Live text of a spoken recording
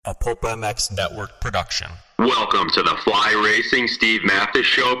A Pulp MX Network production. Welcome to the Fly Racing Steve Mathis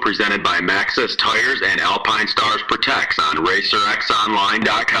Show, presented by Maxxis Tires and Alpine Stars Protects on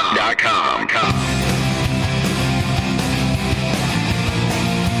RacerXOnline.com.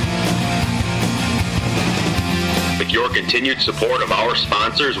 With your continued support of our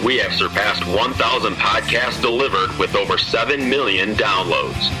sponsors, we have surpassed 1,000 podcasts delivered with over 7 million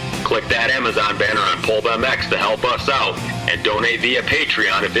downloads. Click that Amazon banner on Pulp MX to help us out and donate via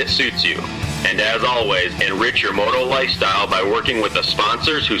Patreon if it suits you. And as always, enrich your moto lifestyle by working with the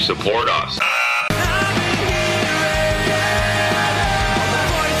sponsors who support us.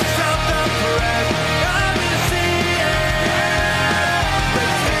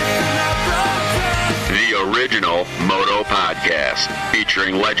 Original Moto Podcast,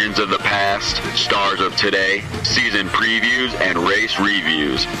 featuring legends of the past, stars of today, season previews and race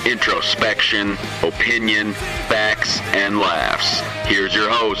reviews, introspection, opinion, facts, and laughs. Here's your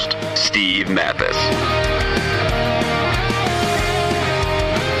host, Steve Mathis.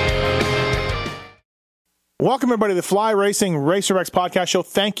 Welcome, everybody, to the Fly Racing Racer X podcast show.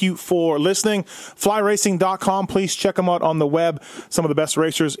 Thank you for listening. FlyRacing.com. Please check them out on the web. Some of the best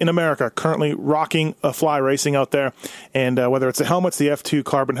racers in America currently rocking a fly racing out there. And whether it's the helmets, the F2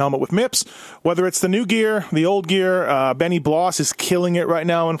 carbon helmet with MIPS, whether it's the new gear, the old gear, Benny Bloss is killing it right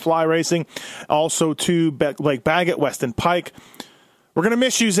now in fly racing. Also, to like Baggett, Weston Pike. We're going to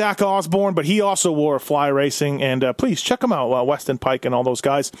miss you, Zach Osborne, but he also wore Fly Racing, and please check him out, Weston Pike and all those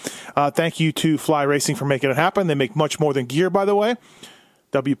guys. Thank you to Fly Racing for making it happen. They make much more than gear, by the way.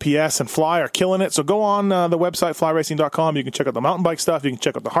 WPS and Fly are killing it, so go on the website, flyracing.com. You can check out the mountain bike stuff. You can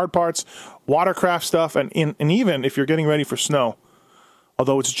check out the hard parts, watercraft stuff, and even if you're getting ready for snow,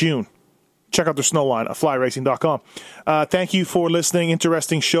 although it's June, check out their snow line at flyracing.com. Thank you for listening.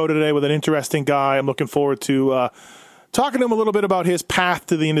 Interesting show today with an interesting guy. I'm looking forward to talking to him a little bit about his path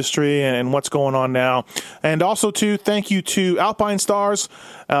to the industry and what's going on now. And also, thank you to Alpine Stars,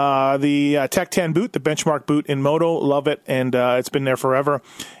 the Tech 10 boot, the benchmark boot in Moto. Love it, and it's been there forever.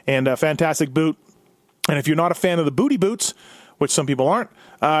 And a fantastic boot. And if you're not a fan of the booty boots, which some people aren't,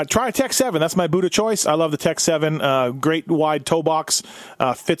 try a Tech 7. That's my boot of choice. I love the Tech 7. Great wide toe box.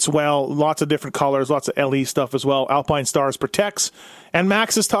 Fits well. Lots of different colors. Lots of LE stuff as well. Alpine Stars protects. And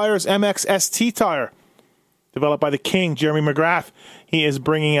Maxxis Tires MX ST tire, developed by the King, Jeremy McGrath. He is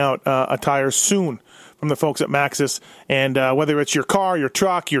bringing out a tire soon from the folks at Maxxis. And whether it's your car, your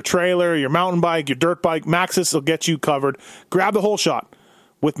truck, your trailer, your mountain bike, your dirt bike, Maxxis will get you covered. Grab the whole shot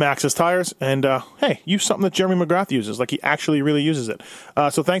with Maxxis tires. And, hey, use something that Jeremy McGrath uses, like he actually really uses it.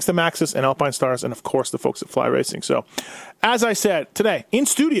 So thanks to Maxxis and Alpine Stars and, of course, the folks at Fly Racing. So, as I said, today, in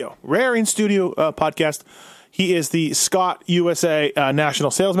studio, rare in-studio podcast, he is the Scott USA National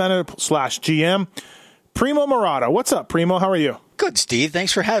Sales Manager / GM, Primo Marotto. What's up, Primo? How are you? Good, Steve.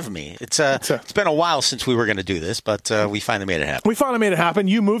 Thanks for having me. It's been a while since we were going to do this, but we finally made it happen.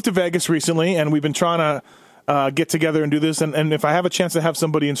 You moved to Vegas recently, and we've been trying to get together and do this. And if I have a chance to have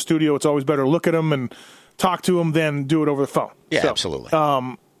somebody in studio, it's always better to look at them and talk to them than do it over the phone. Yeah, absolutely.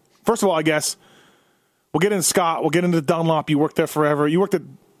 First of all, I guess we'll get into Scott. We'll get into Dunlop. You worked there forever. You worked at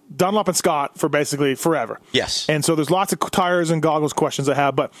Dunlop and Scott for basically forever. Yes. And so there's lots of tires and goggles questions I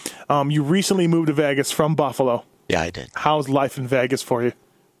have, but you recently moved to Vegas from Buffalo. Yeah, I did. How's life in Vegas for you?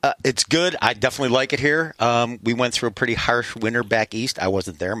 It's good. I definitely like it here. We went through a pretty harsh winter back east. I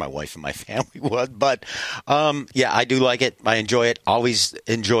wasn't there. My wife and my family was. But, yeah, I do like it. I enjoy it. Always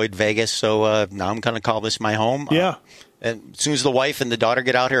enjoyed Vegas. So now I'm going to call this my home. Yeah. And as soon as the wife and the daughter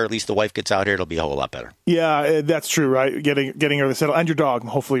get out here, or at least the wife gets out here, it'll be a whole lot better. Yeah, that's true, right? Getting her to settle. And your dog.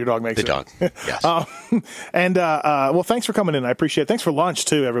 Hopefully your dog makes it. The dog, yes. Well, thanks for coming in. I appreciate it. Thanks for lunch,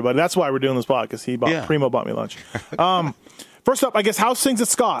 too, everybody. That's why we're doing this podcast. Primo bought me lunch. First up, I guess, how's things at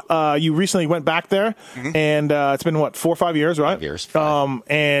Scott? You recently went back there, and it's been, 4 or 5 years, right? 5 years.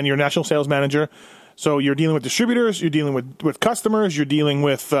 And you're national sales manager. So you're dealing with distributors, you're dealing with customers, you're dealing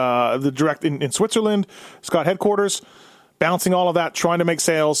with the direct in Switzerland, Scott headquarters, balancing all of that, trying to make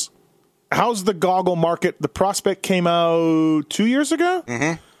sales. How's the goggle market? The prospect came out 2 years ago?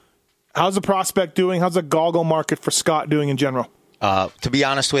 Mm-hmm. How's the prospect doing? How's the goggle market for Scott doing in general? To be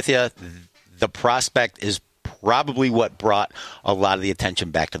honest with you, the prospect is probably what brought a lot of the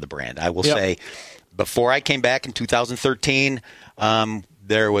attention back to the brand. I will say, before I came back in 2013,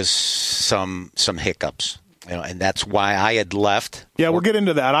 there was some hiccups. And that's why I had left. Yeah, we'll get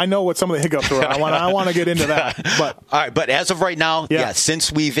into that. I know what some of the hiccups were. I want to get into that. But all right, but as of right now,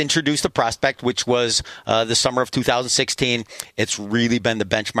 since we've introduced the prospect, which was the summer of 2016, it's really been the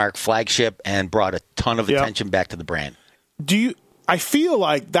benchmark flagship and brought a ton of attention back to the brand. I feel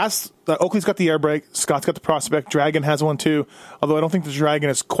like Oakley's got the air brake, Scott's got the Prospect, Dragon has one too, although I don't think the Dragon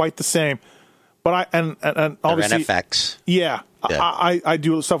is quite the same. But and obviously NFX. Yeah. I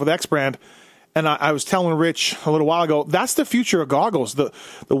do stuff with X brand, and I was telling Rich a little while ago, that's the future of goggles. The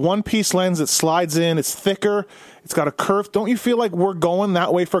one-piece lens that slides in, it's thicker, it's got a curve. Don't you feel like we're going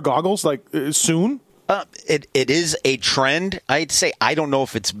that way for goggles, like soon? It is a trend. I'd say I don't know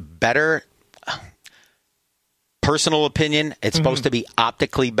if it's better. Personal opinion, it's supposed to be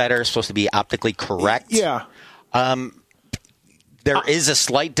optically better, it's supposed to be optically correct. Yeah. There is a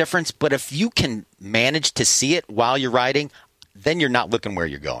slight difference, but if you can manage to see it while you're riding, then you're not looking where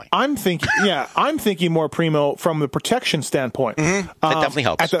you're going. I'm thinking more Primo from the protection standpoint. That definitely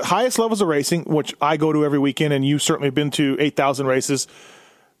helps. At the highest levels of racing, which I go to every weekend, and you've certainly been to 8,000 races,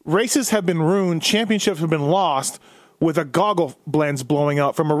 races have been ruined, championships have been lost with a goggle lens blowing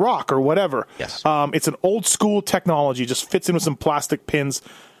out from a rock or whatever. Yes. It's an old school technology, just fits in with some plastic pins.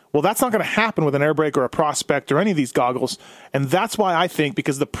 Well, that's not going to happen with an air brake or a Prospect or any of these goggles. And that's why I think,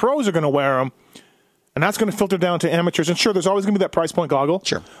 because the pros are going to wear them, and that's going to filter down to amateurs. And sure, there's always going to be that price point goggle.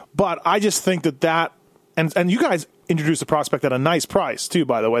 Sure. But I just think that and you guys introduced the Prospect at a nice price too,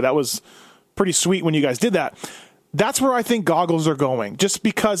 by the way. That was pretty sweet when you guys did that. That's where I think goggles are going, just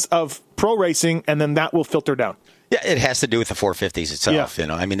because of pro racing, and then that will filter down. Yeah, it has to do with the 450s itself. Yeah. You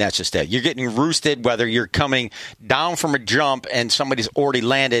know, I mean, that's just it. You're getting roosted whether you're coming down from a jump and somebody's already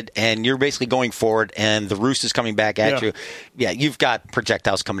landed and you're basically going forward and the roost is coming back at you. Yeah, you've got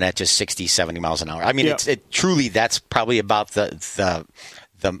projectiles coming at you 60, 70 miles an hour. I mean, it truly, that's probably about the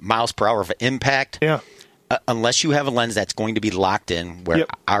miles per hour of impact. Yeah. Unless you have a lens that's going to be locked in, where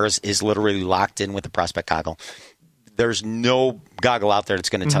ours is literally locked in with the Prospect goggle. There's no goggle out there that's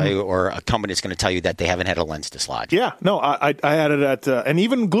going to tell you, or a company that's going to tell you that they haven't had a lens dislodge. Yeah, no, I had it at, and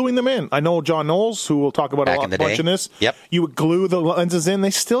even gluing them in. I know John Knowles, who we'll talk about Back a in the bunch day. in this. Yep. You would glue the lenses in, they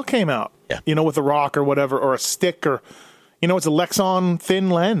still came out. Yeah. You know, with a rock or whatever, or a stick, or, you know, it's a Lexon thin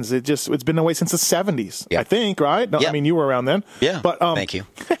lens. It's been away since the 70s, I think, right? No, I mean, you were around then. Yeah, but, thank you.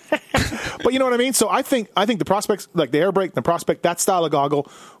 But you know what I mean? So I think the Prospects, like the air brake, the Prospect, that style of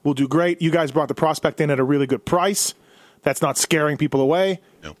goggle will do great. You guys brought the Prospect in at a really good price. That's not scaring people away.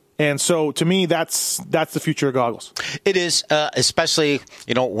 No. And so, to me, that's the future of goggles. It is, especially,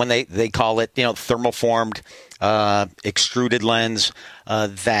 you know, when they call it, you know, thermoformed, extruded lens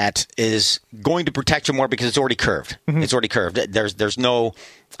that is going to protect you more because it's already curved. It's already curved. There's no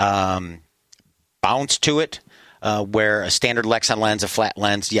bounce to it. Where a standard Lexon lens, a flat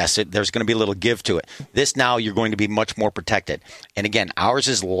lens, yes, there's going to be a little give to it. This now, you're going to be much more protected. And again, ours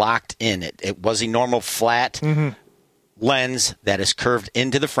is locked in. It was a normal flat lens that is curved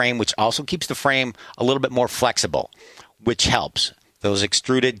into the frame, which also keeps the frame a little bit more flexible, which helps. Those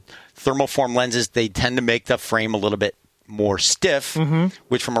extruded thermoform lenses, they tend to make the frame a little bit more stiff,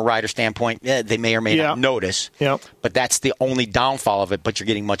 which from a rider standpoint, they may or may not notice. But that's the only downfall of it, but you're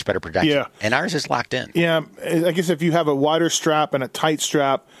getting much better protection. And ours is locked in. Yeah, I guess if you have a wider strap and a tight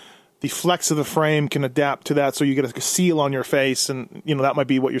strap, the flex of the frame can adapt to that, so you get a seal on your face, and you know that might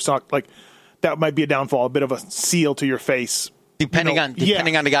be what you're like. That might be a downfall, a bit of a seal to your face. Depending on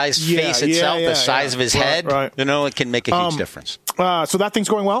the guy's face itself, the size of his head, you know, it can make a huge difference. So that thing's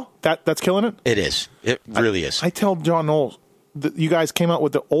going well? That's killing it? It is. It really is. I tell John Knowles that you guys came out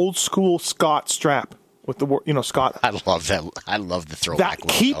with the old school Scott strap with the, you know, Scott. I love that. I love the throwback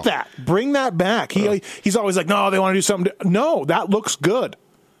logo. Keep that. Bring that back. He's always like, no, they want to do something. No, that looks good.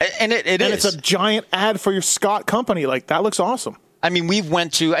 And it is. And it's a giant ad for your Scott company. Like, that looks awesome. I mean, we've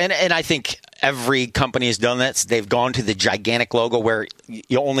went to, and I think every company has done this. They've gone to the gigantic logo where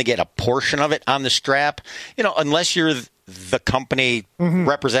you only get a portion of it on the strap. You know, unless you're the company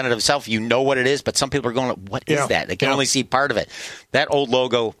representative itself, you know what it is. But some people are going, what is that? They can only see part of it. That old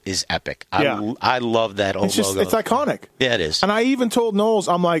logo is epic. I love that old logo. It's iconic. Yeah, it is. And I even told Knowles,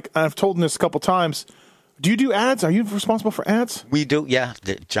 I'm like, I've told him this a couple times, do you do ads? Are you responsible for ads? We do, yeah.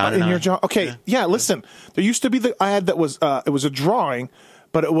 John and in I. your job? Okay, yeah. Listen, there used to be the ad that was it was a drawing,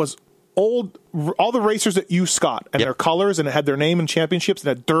 but it was all the racers that use Scott and their colors, and it had their name and championships, and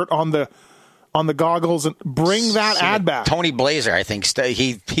had dirt on the goggles. And bring that ad back. Tony Blazer, I think,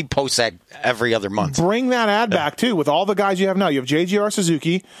 he posts that every other month. Bring that ad back too, with all the guys you have now. You have JGR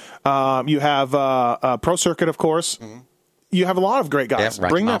Suzuki, you have Pro Circuit, of course. You have a lot of great guys. Yeah,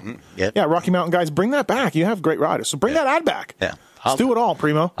 Rocky Mountain. Yeah, Rocky Mountain guys. Bring that back. You have great riders. So bring that ad back. Yeah. Let's do it all,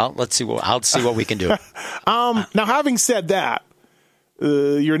 Primo. I'll see what we can do. Now, having said that,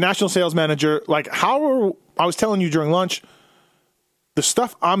 you're a national sales manager. Like, I was telling you during lunch, the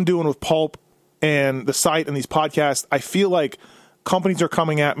stuff I'm doing with Pulp and the site and these podcasts, I feel like companies are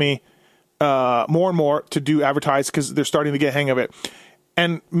coming at me more and more to do advertise because they're starting to get a hang of it.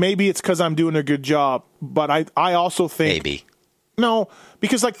 And maybe it's because I'm doing a good job, but I also think maybe. No,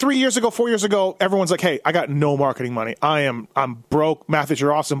 because like 4 years ago, everyone's like, "Hey, I got no marketing money. I'm broke. Mathis,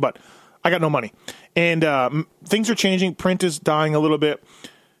 you're awesome, but I got no money." And things are changing. Print is dying a little bit.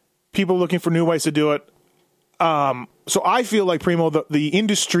 People are looking for new ways to do it. So I feel like, Primo, the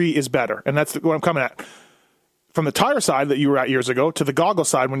industry is better, and that's what I'm coming at. From the tire side that you were at years ago to the goggle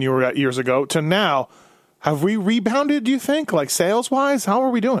side when you were at years ago to now, have we rebounded, do you think, like sales-wise? How are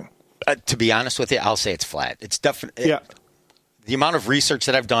we doing? To be honest with you, I'll say it's flat. It's definitely... Yeah. The amount of research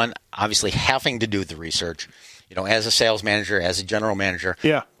that I've done, obviously having to do with the research, as a sales manager, as a general manager,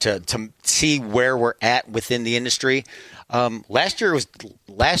 to see where we're at within the industry. Last year was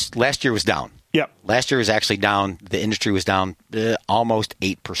down. Yeah. Last year was actually down. The industry was down almost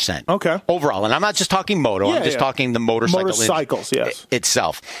 8%. Okay. Overall, and I'm not just talking moto. I'm just talking the motorcycles. Yes.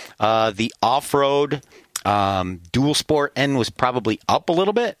 Itself. The off-road. Dual sport end was probably up a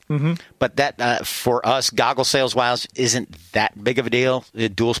little bit, but that for us, goggle sales wise, isn't that big of a deal. The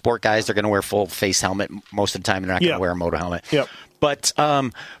dual sport guys, they're going to wear full face helmet most of the time. They're not going to wear a moto helmet. Yep. But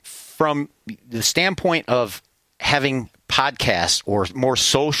from the standpoint of having podcasts or more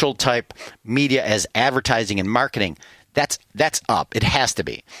social type media as advertising and marketing, that's up. It has to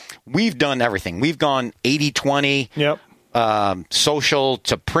be. We've done everything. We've gone 80-20. Yep. Social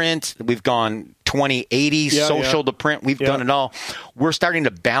to print. We've gone 20-80 social to print. We've done it all. We're starting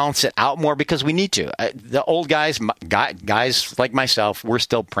to balance it out more because we need to. The old guys like myself, we're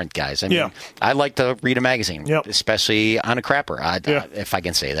still print guys. I mean, I like to read a magazine, especially on a crapper, if I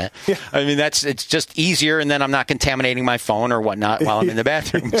can say that. Yeah. I mean, it's just easier, and then I'm not contaminating my phone or whatnot while I'm in the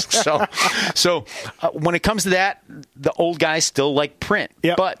bathroom. So when it comes to that, the old guys still like print,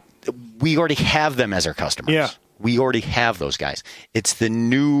 but we already have them as our customers. Yeah. We already have those guys. It's the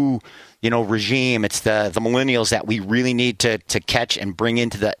new, regime. It's the millennials that we really need to catch and bring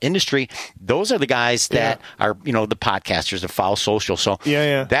into the industry. Those are the guys that are, the podcasters that follow social. So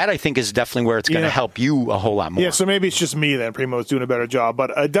that I think is definitely where it's going to help you a whole lot more. Yeah. So maybe it's just me then. Primo's doing a better job,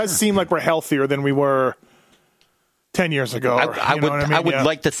 but it does seem like we're healthier than we were 10 years ago. I would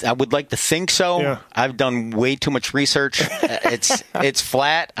like to think so. Yeah. I've done way too much research. It's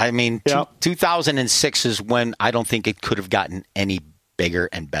flat. I mean, 2006 is when I don't think it could have gotten any bigger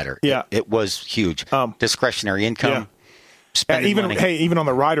and better. Yeah. It was huge. Discretionary income. Spending money. Even on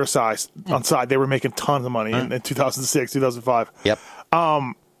the rider side, they were making tons of money in 2006, 2005. Yep.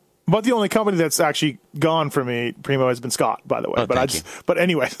 But the only company that's actually gone for me, Primo, has been Scott, by the way. But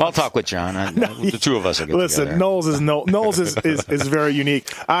anyway, I'll talk with John. The two of us will get together. Knowles is very unique.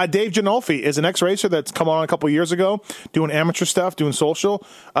 Dave Ginolfi is an ex-racer that's come on a couple of years ago, doing amateur stuff, doing social.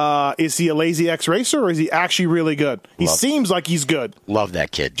 Is he a lazy ex-racer, or is he actually really good? He seems like he's good. Love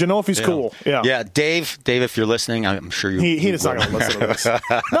that kid. Ginolfi's cool. Yeah. Yeah. Dave, if you're listening, I'm sure he's not going to listen to this.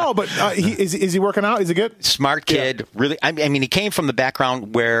 No, but is he working out? Is he good? Smart kid. Yeah. Really. I mean, he came from the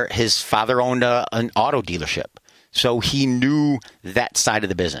background where his father owned an auto dealership. So he knew that side of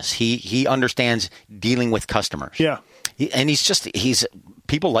the business. He understands dealing with customers. Yeah. And he's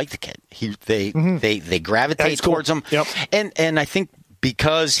people like the kid. They gravitate towards him. Yep. And I think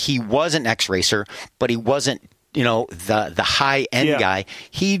because he was an ex-racer, but he wasn't, the high-end guy,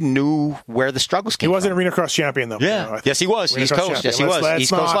 he knew where the struggles came from. He wasn't Arena Cross champion, though. Yeah. Yes, he was. East Coast. Yes, he was.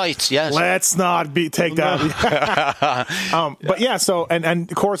 East Coast Lights. Yes. Let's not take that. But yeah, so, and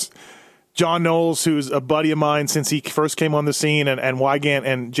of course, John Knowles, who's a buddy of mine since he first came on the scene, and Wygant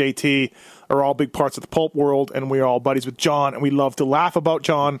and JT are all big parts of the pulp world, and we're all buddies with John, and we love to laugh about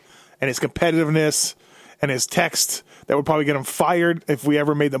John and his competitiveness and his text that would probably get him fired if we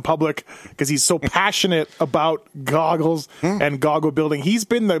ever made them public, because he's so passionate about goggles and goggle building. He's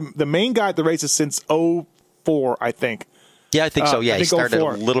been the main guy at the races since 2004, I think. Yeah, I think so. Yeah, he started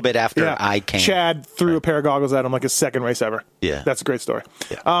 04. A little bit after I came. Chad threw a pair of goggles at him, like his second race ever. Yeah. That's a great story.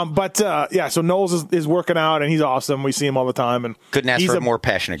 Yeah. So Knowles is working out, and he's awesome. We see him all the time. And couldn't ask for a more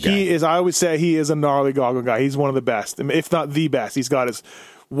passionate guy. I always say he is a gnarly goggle guy. He's one of the best, if not the best. He's got his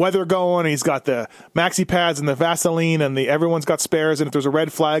weather going. He's got the maxi pads and the Vaseline, and everyone's got spares. And if there's a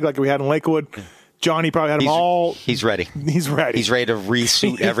red flag like we had in Lakewood, Johnny probably had them all. He's ready. He's ready. He's ready to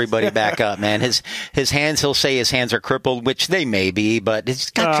resuit everybody back up, man. His hands, he'll say his hands are crippled, which they may be, but he's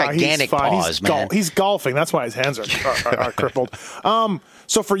got gigantic paws, man. He's golfing. That's why his hands are crippled.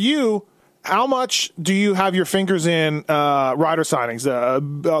 So for you, how much do you have your fingers in rider signings?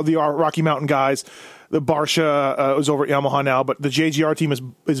 The Rocky Mountain guys. The Barsha is over at Yamaha now, but the JGR team is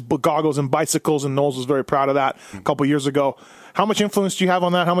goggles and bicycles, and Knowles was very proud of that a couple years ago. How much influence do you have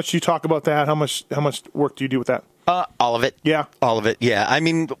on that? How much do you talk about that? How much work do you do with that? All of it. Yeah. All of it. Yeah. I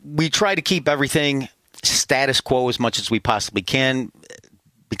mean, we try to keep everything status quo as much as we possibly can,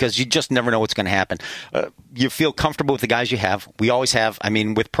 because you just never know what's going to happen. You feel comfortable with the guys you have. We always have. I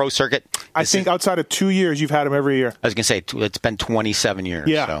mean, with Pro Circuit, I think outside of 2 years, you've had them every year. I was going to say, it's been 27 years.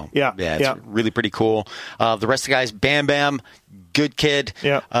 Yeah, so, yeah, it's really pretty cool. The rest of the guys, Bam Bam, good kid.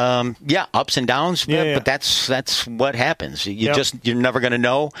 Yeah. Ups and downs, but that's what happens. You're never going to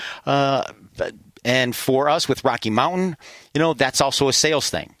know. And for us with Rocky Mountain, that's also a sales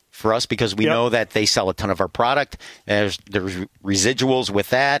thing for us, because we know that they sell a ton of our product. There's residuals with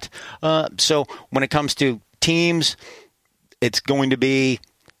that. So when it comes to teams, it's going to be,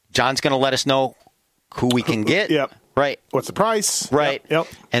 John's going to let us know who we can get. Yep. Right. What's the price? Right. Yep.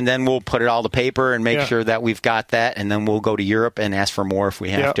 And then we'll put it all to paper and make sure that we've got that. And then we'll go to Europe and ask for more if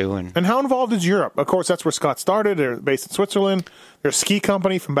we have to. And how involved is Europe? Of course, that's where Scott started. They're based in Switzerland. They're a ski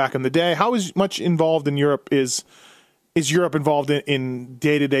company from back in the day. How much involved in Europe is Europe involved in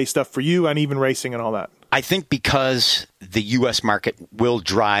day-to-day stuff for you, and even racing and all that? I think because the U.S. market will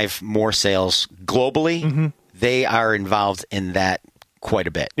drive more sales globally, they are involved in that quite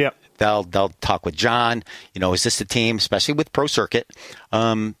a bit. Yeah. They'll talk with John. Is this the team, especially with Pro Circuit?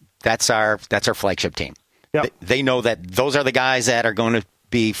 That's our flagship team. Yep. They know that those are the guys that are going to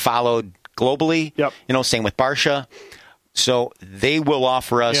be followed globally. Yep. Same with Barsha. So they will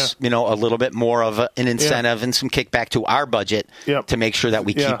offer us, a little bit more of an incentive and some kickback to our budget to make sure that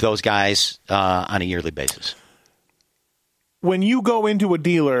we keep those guys on a yearly basis. When you go into a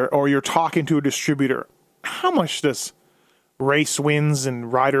dealer or you're talking to a distributor, how much does race wins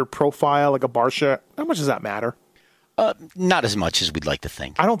and rider profile, like a Barsha, how much does that matter? Not as much as we'd like to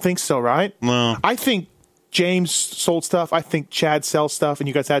think. I don't think so, right? No. I think James sold stuff. I think Chad sells stuff, and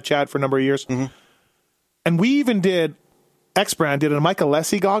you guys had Chad for a number of years. Mm-hmm. And we even did... X-Brand did a Michael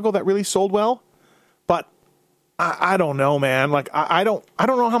Lessie goggle that really sold well, but I don't know, man. Like I don't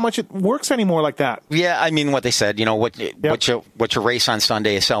know how much it works anymore like that. Yeah, I mean what they said. What your race on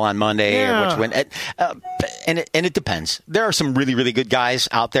Sunday, you sell on Monday, or what you win. And it depends. There are some really, really good guys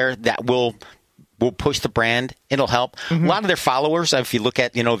out there that will push the brand. It'll help. Mm-hmm. A lot of their followers, if you look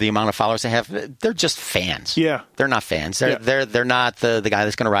at the amount of followers they have, they're just fans. Yeah, they're not fans. They're not the guy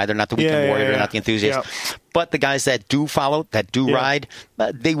that's going to ride. They're not the weekend warrior. They're not the enthusiast. Yeah. But the guys that do follow, that do ride,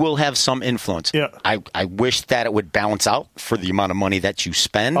 they will have some influence. Yeah. I wish that it would balance out for the amount of money that you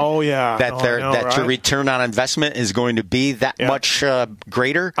spend. Oh yeah, that your return on investment is going to be that much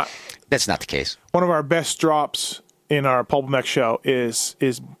greater. That's not the case. One of our best drops in our Pulp MX show is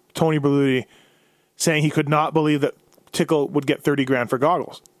Tony Berluti saying he could not believe that Tickle would get $30,000 for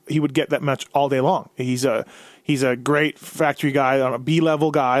goggles. He would get that much all day long. He's a great factory guy, a B-level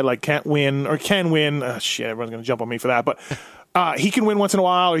guy, like can win. Shit, everyone's going to jump on me for that. But he can win once in a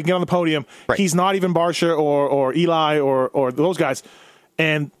while, or he can get on the podium. Right. He's not even Barsha or Eli or those guys.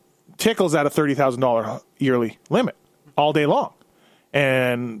 And Tickle's at a $30,000 yearly limit all day long.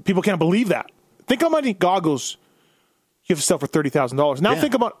 And people can't believe that. Think how many goggles you have to sell for $30,000. Now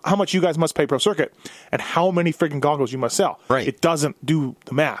think about how much you guys must pay Pro Circuit and how many freaking goggles you must sell. Right. It doesn't do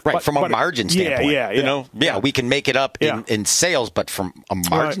the math. Right. From a margin standpoint. We can make it up in sales, but from a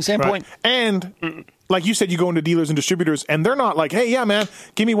margin standpoint. Right. And like you said, you go into dealers and distributors and they're not like, hey, yeah, man,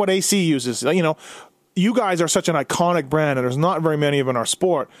 give me what AC uses. You guys are such an iconic brand and there's not very many of them in our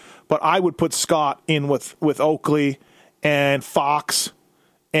sport, but I would put Scott in with Oakley and Fox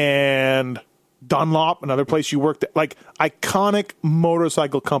and Dunlop, another place you worked at, like iconic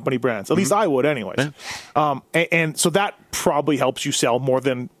motorcycle company brands. At least I would anyways. Yeah. And so that probably helps you sell more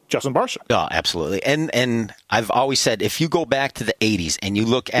than Justin Barsha. Oh, absolutely. And I've always said, if you go back to the 80s and you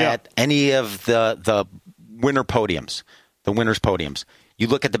look at any of the winner podiums, the winners' podiums, you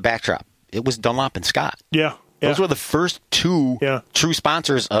look at the backdrop, it was Dunlop and Scott. Yeah. Those were the first two true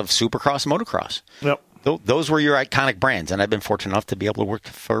sponsors of Supercross and Motocross. Yep. Those were your iconic brands, and I've been fortunate enough to be able to work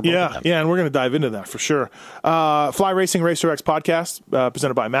for both of them. Yeah, and we're going to dive into that for sure. Fly Racing Racer X podcast,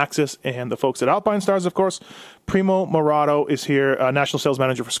 presented by Maxxis and the folks at Alpine Stars, of course. Primo Marotto is here, National Sales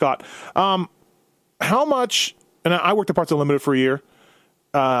Manager for Scott. How much, and I worked at Parts Unlimited for a year.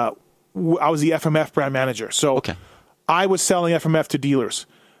 I was the FMF brand manager, so I was selling FMF to dealers.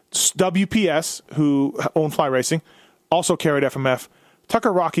 WPS, who own Fly Racing, also carried FMF.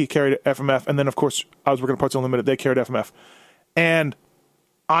 Tucker Rocky carried FMF, and then, of course, I was working at Parts Unlimited. They carried FMF. And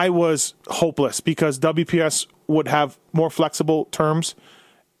I was hopeless because WPS would have more flexible terms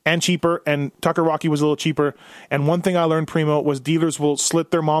and cheaper, and Tucker Rocky was a little cheaper. And one thing I learned, Primo, was dealers will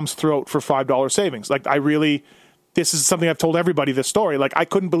slit their mom's throat for $5 savings. Like, this is something I've told everybody, this story. Like, I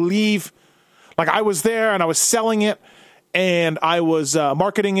couldn't believe, like, I was there, and I was selling it, and I was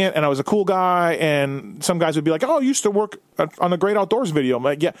marketing it, and I was a cool guy, and some guys would be like, oh, you used to work on a Great Outdoors video. I'm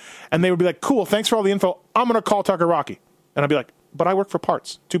like, yeah. And they would be like, cool, thanks for all the info. I'm going to call Tucker Rocky. And I'd be like, but I work for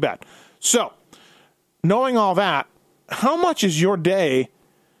parts. Too bad. So, knowing all that, how much is your day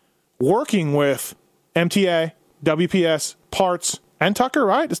working with MTA, WPS, parts, and Tucker,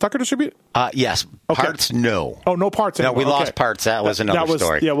 right? Does Tucker distribute? Yes. Okay. Parts, no. Oh, no parts anymore. No, we lost parts. That was another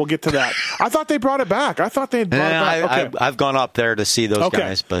story. Yeah, we'll get to that. I thought they brought it back. I thought they'd brought it back. Okay. I've gone up there to see those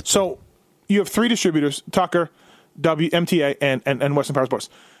guys. But so you have 3 distributors, Tucker, MTA, and Western Power Sports.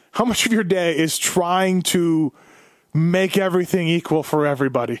 How much of your day is trying to make everything equal for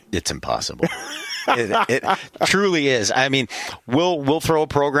everybody? It's impossible. It truly is. I mean, we'll throw a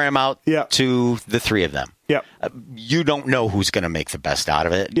program out to the 3 of them. Yeah. You don't know who's going to make the best out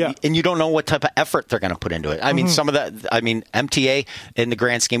of it. Yeah. And you don't know what type of effort they're going to put into it. I mean, MTA, in the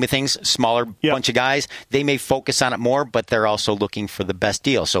grand scheme of things, smaller bunch of guys, they may focus on it more, but they're also looking for the best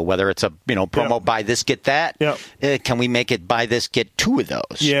deal. So whether it's a promo, buy this, get that, can we make it buy this, get 2 of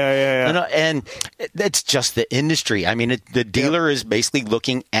those? Yeah. And it's just the industry. I mean, the dealer is basically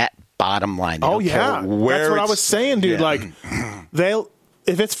looking at bottom line. They don't care that's what I was saying, dude. Yeah. Like,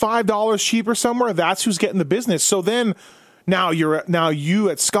 if it's $5 cheaper somewhere, that's who's getting the business. So then, now you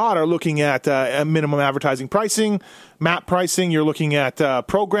at Scott are looking at minimum advertising pricing, map pricing. You're looking at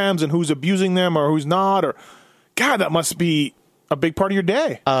programs and who's abusing them or who's not. Or God, that must be a big part of your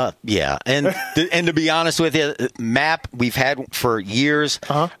day. Yeah, and to be honest with you, map we've had for years.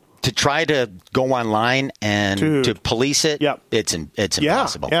 To try to go online and to police it, it's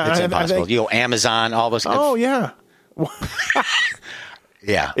impossible. It's impossible. Amazon, all those. Oh, yeah.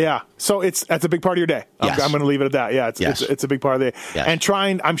 Yeah. So that's a big part of your day. Yes. I'm going to leave it at that. Yeah, it's a big part of the day. Yes.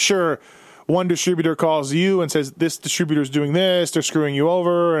 And I'm sure one distributor calls you and says, this distributor's doing this, they're screwing you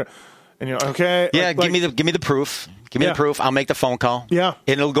over, and you're okay. Yeah, give me the proof. Give me the proof. I'll make the phone call. Yeah.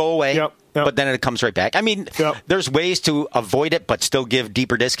 It'll go away. Yep. But then it comes right back. I mean, there's ways to avoid it, but still give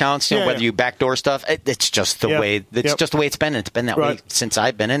deeper discounts. Whether you backdoor stuff, it's just the way. It's just the way it's been. It's been that way since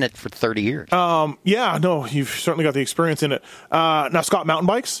I've been in it for 30 years. No, you've certainly got the experience in it. Now, Scott Mountain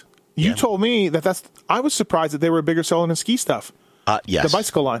Bikes. You told me that's. I was surprised that they were a bigger seller than ski stuff. Yes. The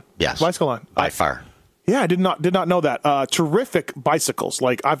bicycle line. Yes. Bicycle line. By far. Yeah, I did not know that. Terrific bicycles.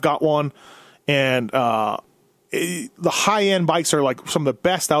 Like, I've got one, and the high-end bikes are like some of the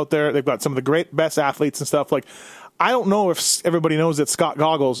best out there. They've got some of the best athletes and stuff. Like, I don't know if everybody knows that Scott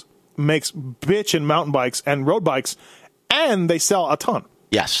Goggles makes bitchin' mountain bikes and road bikes, and they sell a ton.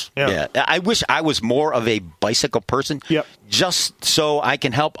 Yes. Yeah. I wish I was more of a bicycle person. Yep. Just so I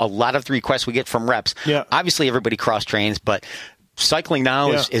can help a lot of the requests we get from reps. Yeah. Obviously, everybody cross-trains, but cycling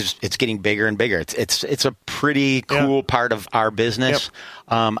now is it's getting bigger and bigger. It's a pretty cool part of our business.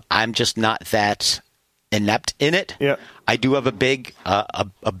 Yep. I'm just not that inept in it. Yeah. I do have a big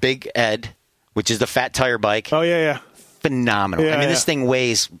Ed, which is the fat tire bike. Oh, yeah. Phenomenal. I mean, this thing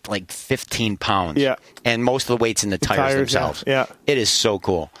weighs like 15 pounds. Yeah. And most of the weight's in the tires themselves. Yeah. It is so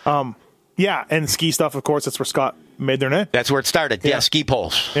cool. Yeah, and ski stuff, of course, that's where Scott made their name. That's where it started. Yeah, ski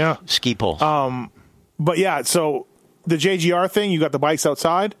poles. Yeah. Ski poles. But yeah, so the JGR thing, you got the bikes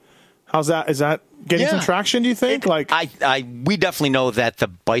outside. How's that? Is that getting some traction, do you think? We definitely know that the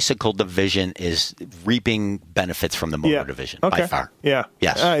bicycle division is reaping benefits from the motor division by far. Yeah.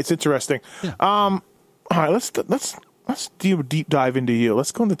 Yes. It's interesting. Yeah. All right, let's do a deep dive into you.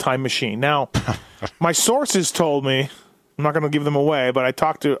 Let's go in the time machine. Now, my sources told me, I'm not going to give them away, but I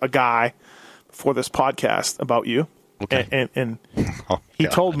talked to a guy before this podcast about you. Okay. And he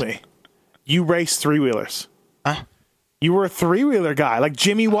told me you race 3-wheelers. Huh? You were a 3-wheeler guy, like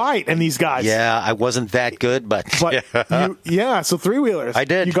Jimmy White and these guys. Yeah, I wasn't that good, but so 3-wheelers. I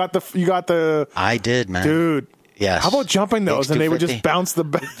did. You got the. I did, man. Dude. Yes. How about jumping those and they would just bounce that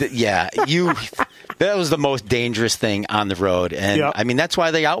was the most dangerous thing on the road. And I mean, that's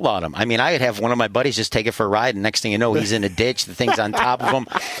why they outlawed them. I mean, I'd have one of my buddies just take it for a ride, and next thing you know, he's in a ditch. The thing's on top of him.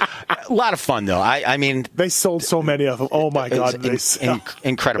 A lot of fun, though. I mean, they sold so many of them. Oh my God,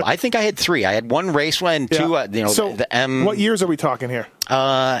 incredible. I think I had 3. I had one race one, 2. So the M. What years are we talking here?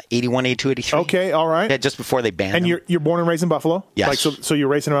 81, 82, 83. Okay, all right. Yeah, just before they banned them. And you're born and raised in Buffalo? Yes. So you're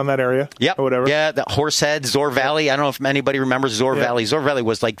racing around that area? Yep. Or whatever? Yeah, the Horsehead, Zor Valley. I don't know if anybody remembers Zor Valley. Zor Valley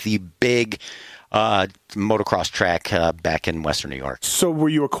was like the big motocross track back in Western New York. So were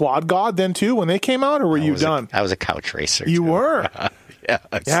you a quad god then too when they came out, or were you done? I was a couch racer. You were?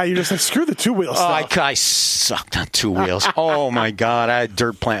 Yeah, you're just like, screw the 2-wheel stuff. I sucked on 2 wheels. Oh, my God. I had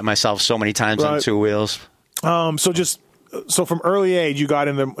dirt plant myself so many times on 2 wheels. So just So from early age, you got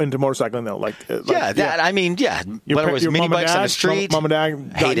into motorcycling though, whether it was mini bikes on the street, mom and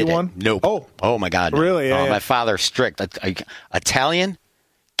dad got hated you one? it. Nope. Oh my God, no. Really? Yeah, My father's strict. Italian,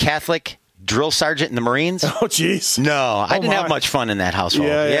 Catholic, drill sergeant in the Marines. Oh, jeez. No, I didn't have much fun in that household.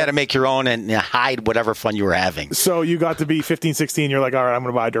 You had to make your own and hide whatever fun you were having. So you got to be 15, 16. You're like, all right, I'm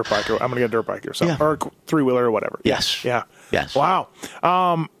going to buy a dirt bike, or I'm going to get a dirt bike or something, or a three-wheeler or whatever. Yes. Yeah. Yes. Wow.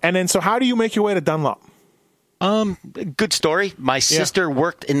 And then, so how do you make your way to Dunlop? Good story. My sister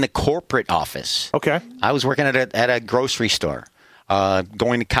worked in the corporate office. Okay. I was working at a grocery store.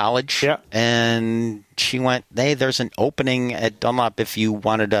 Going to college, and she went, hey, there's an opening at Dunlop if you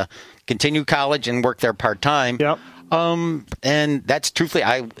wanted to continue college and work there part-time. Yep. And that's truthfully,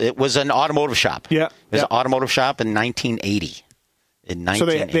 it was an automotive shop. Yeah. It was an automotive shop in 1980. So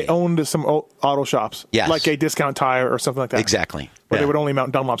they owned some auto shops, like a Discount Tire or something like that. Exactly. Where they would only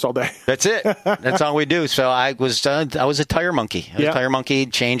mount Dunlops all day. That's it. That's all we do. So I was a tire monkey. I was a tire monkey,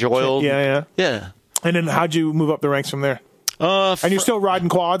 change oil. Yeah. And then how'd you move up the ranks from there? And you're still riding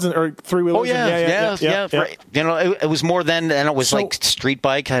quads or three-wheelers? Oh, yeah. Right. You know, it was more than it was like street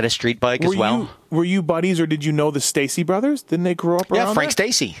bike. I had a street bike as well. Were you buddies, or did you know the Stacy brothers? Didn't they grow up around Yeah, Frank there?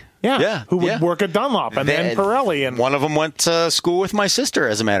 Stacy. Yeah. Who would work at Dunlop, and then Pirelli. And one of them went to school with my sister,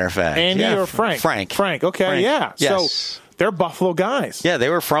 as a matter of fact. Andy or Frank? Frank. Okay, Frank. yeah. Yes. So they're Buffalo guys. Yeah, they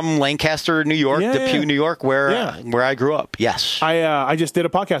were from Lancaster, New York, Depew, New York, where I grew up. Yes. I just did a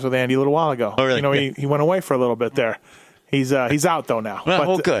podcast with Andy a little while ago. Oh, really? You know, he went away for a little bit there. He's out though now.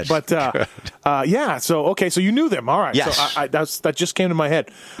 Well, good. But So so you knew them, all right? Yes. So that just came to my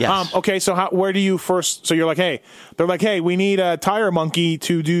head. Yes. Okay. So where do you first? So you're like, hey, they're like, hey, we need a tire monkey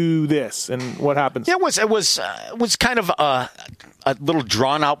to do this, and what happens? Yeah, it was kind of a little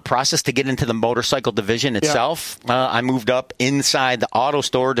drawn out process to get into the motorcycle division itself. I moved up inside the auto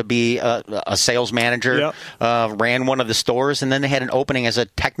store to be a sales manager. Ran one of the stores, and then they had an opening as a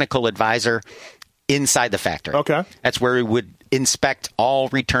technical advisor inside the factory. Okay. That's where we would inspect all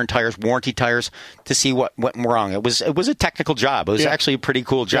return tires, warranty tires, to see what went wrong. It was a technical job. It was actually a pretty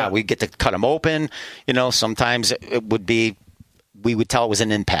cool job. We'd get to cut them open. You know, sometimes it would be, we would tell it was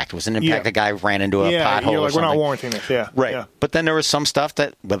an impact. It was an impact. A guy ran into a pothole. You're like, or something. we're not warranting this. Yeah. Right. Yeah. But then there was some stuff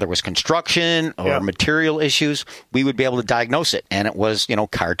that, whether it was construction or material issues, we would be able to diagnose it. And it was, you know,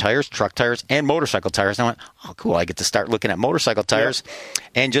 car tires, truck tires, and motorcycle tires. And I went, oh, cool. I get to start looking at motorcycle tires,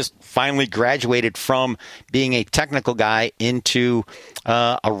 and just finally graduated from being a technical guy into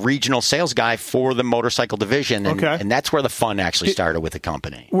a regional sales guy for the motorcycle division. And, and that's where the fun actually started with the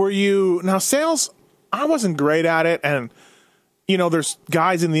company. Now sales, I wasn't great at it. And you know, there's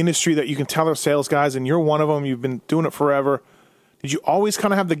guys in the industry that you can tell are sales guys, and you're one of them. You've been doing it forever. Did you always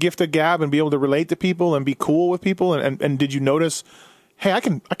kind of have the gift of gab and be able to relate to people and be cool with people? And did you notice, hey, I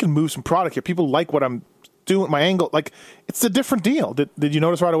can move some product here. People like what I'm doing, my angle. Like, it's a different deal. Did you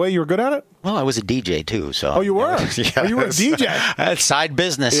notice right away you were good at it? Well, I was a DJ too. So. Oh, you were? Oh, you were a DJ? Side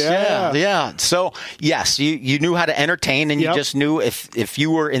business. Yeah. So, yes, you knew how to entertain, and you just knew if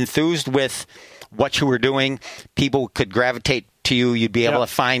you were enthused with what you were doing, people could gravitate to you. You'd be able to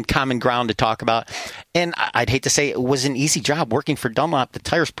find common ground to talk about. And I'd hate to say it was an easy job working for Dunlop. The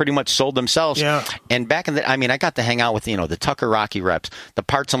tires pretty much sold themselves. Yeah. And back in I got to hang out with, the Tucker Rocky reps, the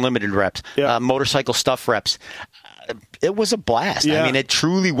Parts Unlimited reps, motorcycle stuff reps. It was a blast. Yeah. I mean, it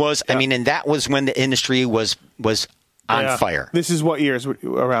truly was. Yeah. I mean, and that was when the industry was on fire. This is what years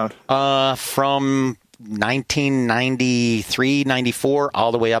around? From 1993, 94,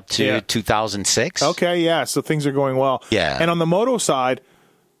 all the way up to 2006. Okay, yeah. So things are going well. Yeah. And on the moto side,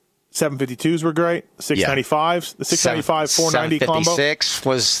 752s were great. 695s, the 695 490 combo. 756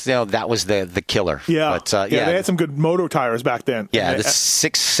 was, that was the killer. Yeah. But, they had some good moto tires back then. Yeah, the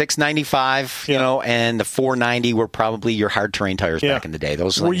 695, and the 490 were probably your hard terrain tires back in the day.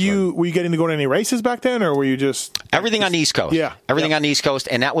 Those were you getting to go to any races back then, or were you just everything on the East Coast? Yeah. Everything on the East Coast,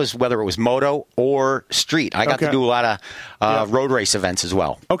 and that was whether it was moto or street. I got to do a lot of road race events as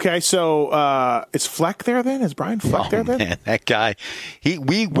well. Okay, so is Fleck there then? Is Brian Fleck there then? Man, that guy.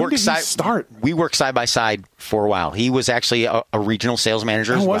 We worked side by side for a while. He was actually a regional sales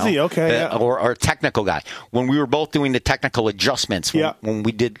manager as well. Was he? Okay. Or a technical guy. When we were both doing the technical adjustments, when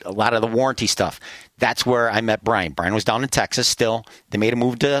we did a lot of the warranty stuff, that's where I met Brian. Brian was down in Texas still. They made a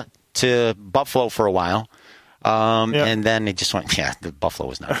move to Buffalo for a while. And then it just went, the Buffalo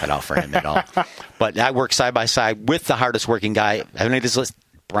was not cut out for him at all. But I worked side by side with the hardest working guy. I made this list.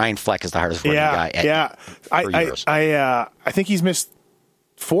 Brian Fleck is the hardest working guy. I think he's missed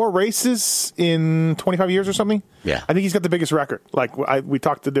 4 races in 25 years or something. Yeah. I think he's got the biggest record. Like, we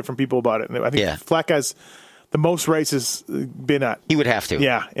talked to different people about it. And I think Fleck has the most races been at. He would have to.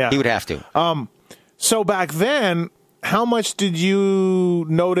 Yeah. He would have to. So back then, how much did you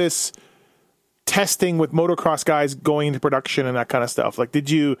notice testing with motocross guys going into production and that kind of stuff? Like,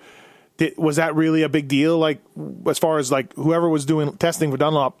 was that really a big deal? Like, as far as like whoever was doing testing for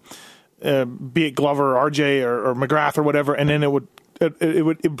Dunlop, be it Glover, or RJ, or McGrath, or whatever, and then it would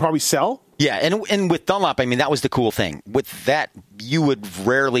probably sell. Yeah, and with Dunlop, I mean, that was the cool thing. With that, you would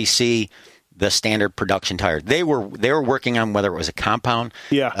rarely see the standard production tire. They were working on whether it was a compound,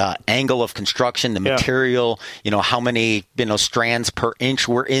 angle of construction, the material, how many strands per inch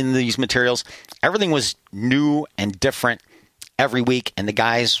were in these materials. Everything was new and different every week, and the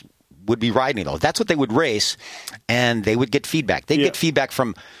guys would be riding those. That's what they would race, and they would get feedback. They'd get feedback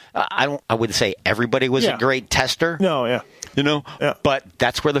from I wouldn't say everybody was a great tester. No, yeah. But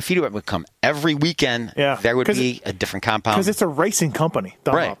that's where the feedback would come. Every weekend, there would be a different compound. Because it's a racing company,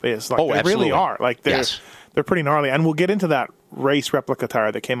 Dunlop is. Like, they absolutely. really are. Like, they're pretty gnarly. And we'll get into that race replica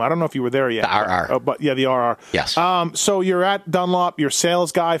tire that came out. I don't know if you were there yet. The RR. But the RR. Yes. So you're at Dunlop, you're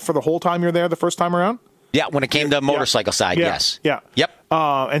sales guy for the whole time you're there the first time around? Yeah, when it came to motorcycle side, yes. Yeah. Yep.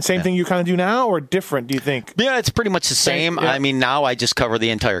 And same thing you kind of do now, or different, do you think? Yeah, it's pretty much the same. Yeah. I mean, now I just cover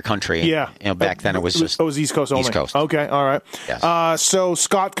the entire country. Yeah. Back then it was just... It was East Coast only. East Coast. Okay, all right. Yes. So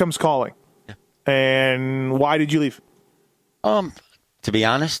Scott comes calling. Yeah. And why did you leave? To be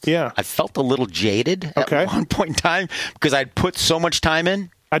honest, I felt a little jaded at one point in time because I'd put so much time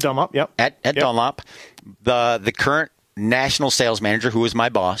in. At Dunlop, At Dunlop. The current national sales manager, who was my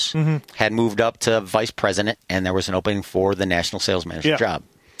boss, had moved up to vice president, and there was an opening for the national sales manager job.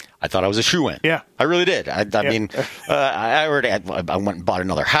 I thought I was a shoo-in. Yeah. I really did. I mean, I went and bought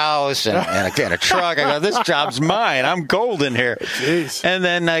another house and a truck. I go, this job's mine. I'm golden here. Jeez. And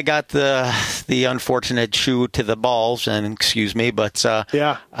then I got the unfortunate shoe to the balls, and excuse me, but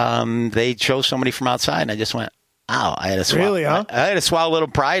they chose somebody from outside, and I just went, wow. I had a swallow. Really, huh? I had to swallow a little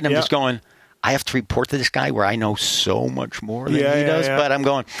pride, and I'm just going, I have to report to this guy where I know so much more than he does. Yeah. But I'm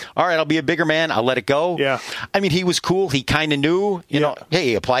going, all right, I'll be a bigger man. I'll let it go. Yeah. I mean, he was cool. He kind of knew, you know, hey,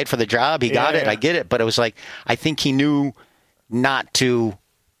 he applied for the job. He got it. I get it. But it was like, I think he knew not to,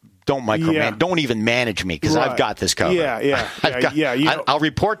 don't micromanage. Don't even manage me because I've got this covered. I'll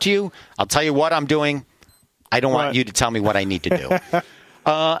report to you. I'll tell you what I'm doing. I don't want you to tell me what I need to do.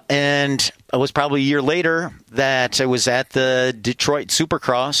 And it was probably a year later that I was at the Detroit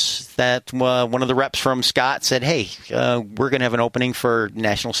Supercross that one of the reps from Scott said, hey, we're going to have an opening for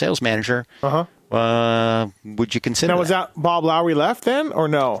national sales manager. Would you consider Now, was that Bob Lowry left then or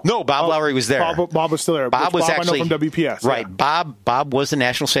no? No, Bob Lowry was there. Bob was still there. Bob was actually I know from WPS. Right. Yeah. Bob was the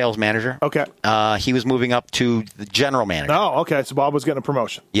national sales manager. Okay. He was moving up to the general manager. Oh, okay. So Bob was getting a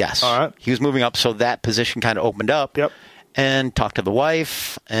promotion. Yes. All right. He was moving up, so that position kind of opened up. Yep. And talked to the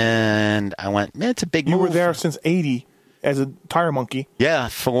wife, and I went, man, it's a big move. You were there since 80 as a tire monkey. Yeah,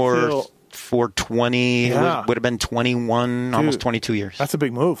 for 20, it would have been 21, almost 22 years. That's a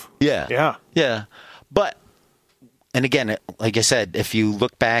big move. Yeah. But, and again, like I said, if you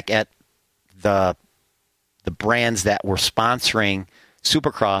look back at the brands that were sponsoring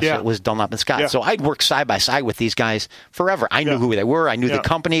Supercross, it was Dunlop and Scott. So I'd worked side by side with these guys forever. I knew who they were. I knew the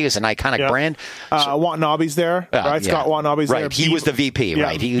company is an iconic brand. Watanabe's there, right? Scott Watanabe's there. Right, he was the VP,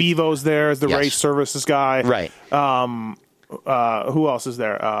 right? Bevo's there as the race services guy. Right. Who else is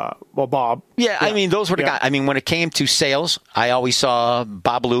there? Well, Bob. Yeah, I mean, those were the guys. I mean, when it came to sales, I always saw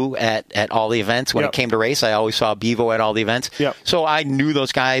Bob Lou at all the events. When it came to race, I always saw Bevo at all the events. So I knew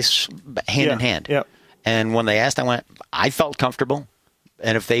those guys hand in hand. And when they asked, I felt comfortable.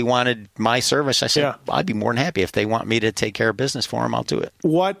 And if they wanted my service, I said, I'd be more than happy. If they want me to take care of business for them, I'll do it.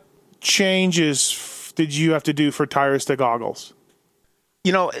 What changes did you have to do for tires to goggles?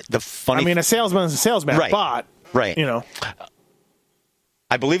 You know, the funny... I mean, a salesman is a salesman, but... Right. You know.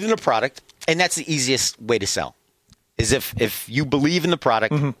 I believe in the product, and that's the easiest way to sell, is if you believe in the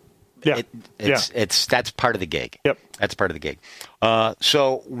product, that's part of the gig. Yep. That's part of the gig.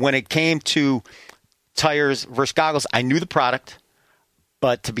 So when it came to tires versus goggles, I knew the product.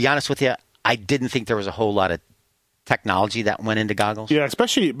 But to be honest with you, I didn't think there was a whole lot of technology that went into goggles. Yeah,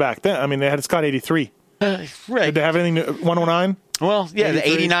 especially back then. I mean, they had a Scott 83. Right. Did they have anything 109? Well, yeah, 83?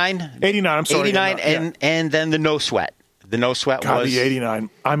 The 89. 89, I'm sorry. 89, and then the no sweat. The no sweat was... the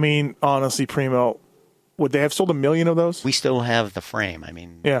 89. I mean, honestly, Primo, would they have sold 1 million of those? We still have the frame. I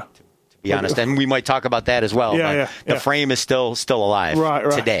mean, to be honest, and we might talk about that as well. The frame is still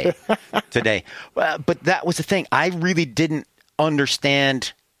alive today. But that was the thing. I really didn't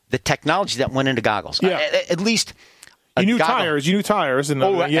understand the technology that went into goggles. At least You knew tires. And,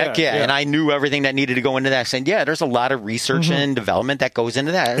 heck yeah. And I knew everything that needed to go into that. Saying, there's a lot of research and development that goes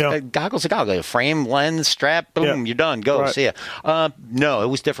into that. Yeah. Goggle's a goggle. Frame, lens, strap, boom, you're done. Go, see ya. No, it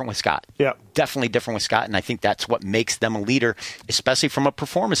was different with Scott. Yeah. Definitely different with Scott, and I think that's what makes them a leader, especially from a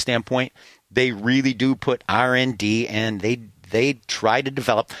performance standpoint. They really do put R&D, and they try to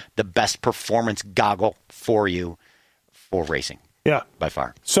develop the best performance goggle for you for racing. Yeah. By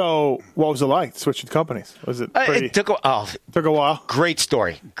far. So what was it like switching companies? Was it pretty... It took a while. Great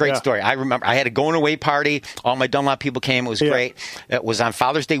story. Story. I remember I had a going-away party. All my Dunlop people came. It was great. It was on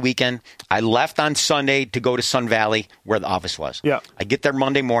Father's Day weekend. I left on Sunday to go to Sun Valley, where the office was. Yeah. I get there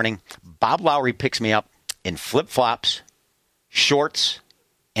Monday morning. Bob Lowry picks me up in flip-flops, shorts,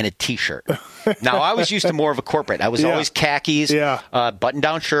 and a T-shirt. Now, I was used to more of a corporate. I was always khakis,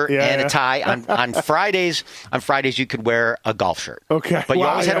 button-down shirt, and a tie. On Fridays, you could wear a golf shirt. Okay. But you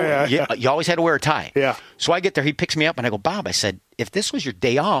always had to wear a tie. Yeah. So I get there. He picks me up, and I go, Bob, I said, if this was your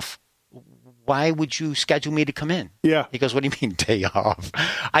day off, why would you schedule me to come in? Yeah. He goes, what do you mean day off?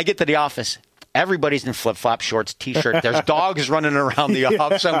 I get to the office. Everybody's in flip-flop, shorts, T-shirt. There's dogs running around the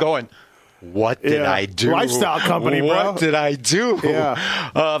office. I'm going, what did I do? Lifestyle company, bro. What did I do? Yeah.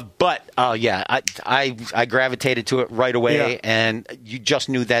 I gravitated to it right away, and you just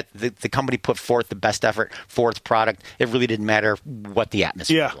knew that the company put forth the best effort for its product. It really didn't matter what the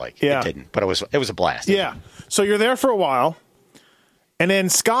atmosphere was like. Yeah. It didn't, but it was a blast. Yeah. So you're there for a while, and then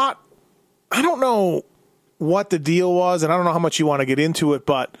Scott, I don't know what the deal was, and I don't know how much you want to get into it,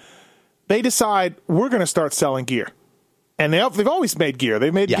 but they decide we're going to start selling gear. And they've always made gear.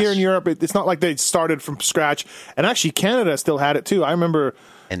 They've made gear in Europe. It's not like they started from scratch. And actually, Canada still had it, too. I remember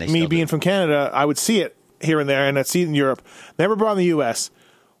me being from Canada, I would see it here and there, and I'd see it in Europe. Never brought in the U.S.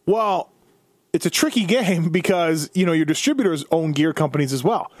 Well, it's a tricky game because, your distributors own gear companies as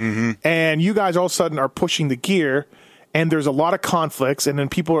well. Mm-hmm. And you guys all of a sudden are pushing the gear, and there's a lot of conflicts, and then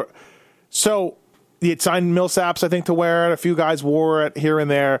people are... So... He had signed Millsaps, I think, to wear it. A few guys wore it here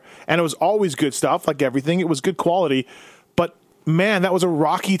and there. And it was always good stuff, like everything. It was good quality. But, man, that was a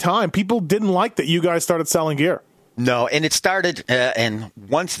rocky time. People didn't like that you guys started selling gear. No, and it started, and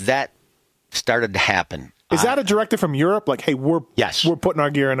once that started to happen... Is that a directive from Europe? Like, hey, we're putting our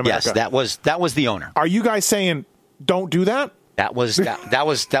gear in America. Yes, that was the owner. Are you guys saying, don't do that? That was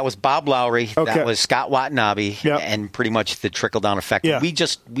Bob Lowry. Okay. That was Scott Watanabe, Yep. and pretty much the trickle down effect. Yeah. We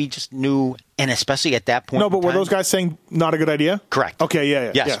just knew, and espiously at that point. No, but were those guys saying not a good idea? Correct. Okay,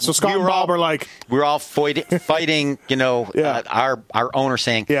 yeah. Yes. So Scott and Bob are like, we're all fighting. Our owner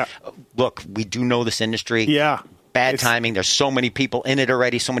saying, look, we do know this industry. Yeah. Bad timing. There's so many people in it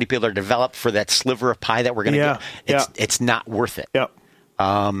already. So many people are developed for that sliver of pie that we're going to get. It's not worth it. Yep.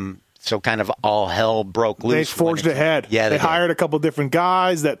 So kind of all hell broke loose. They forged ahead. Yeah, they hired a couple different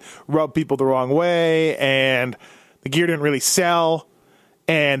guys that rubbed people the wrong way, and the gear didn't really sell,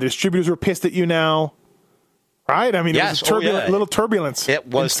 and the distributors were pissed at you now. Right? I mean, it was a little turbulence. It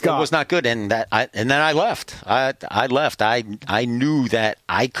was not good, and then I left. I left. I knew that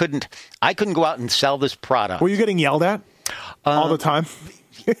I couldn't go out and sell this product. Were you getting yelled at all the time?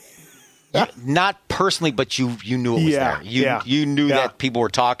 Not personally, but you knew it was there. You knew that people were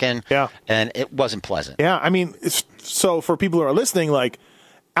talking, and it wasn't pleasant. Yeah, I mean, so for people who are listening, like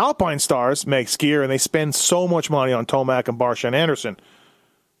Alpine Stars makes gear, and they spend so much money on Tomac and Barsha and Anderson,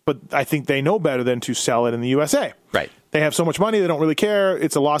 but I think they know better than to sell it in the USA. Right. They have so much money, they don't really care.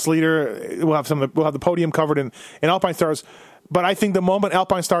 It's a loss leader. We'll have the podium covered in Alpine Stars, but I think the moment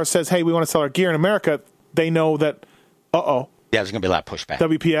Alpine Stars says, "Hey, we want to sell our gear in America," they know that, there's going to be a lot of pushback.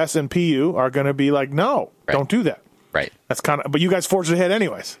 WPS and PU are going to be like, no, don't do that. Right. That's kind of, but you guys forged ahead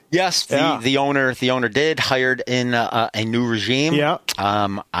anyways. Yes, the owner did hired in a new regime. Yeah.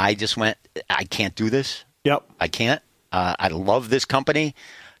 I just went, I can't do this. Yep. I can't. I love this company.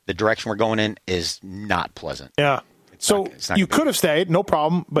 The direction we're going in is not pleasant. Yeah. So you could have stayed, no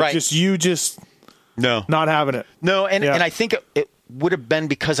problem, but no, not having it. No, and I think it would have been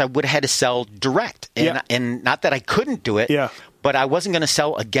because I would have had to sell direct. And not that I couldn't do it, but I wasn't going to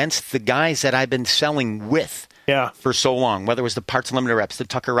sell against the guys that I've been selling with for so long, whether it was the Parts Limited reps, the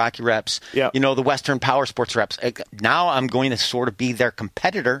Tucker Rocky reps, the Western Power Sports reps. Now I'm going to sort of be their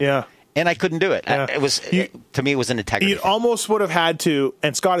competitor. Yeah. And I couldn't do it. To me, it was an integrity. You almost would have had to,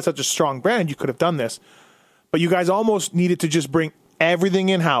 and Scott is such a strong brand, you could have done this, but you guys almost needed to just bring everything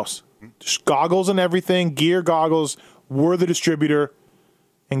in-house. Just goggles and everything, gear, goggles, we're the distributor,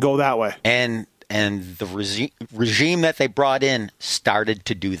 and go that way. And the regime that they brought in started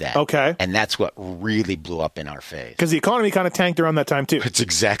to do that. Okay. And that's what really blew up in our face. Because the economy kind of tanked around that time, too. It's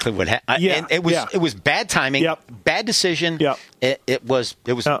exactly what happened. Yeah. And it was bad timing, bad decision, It was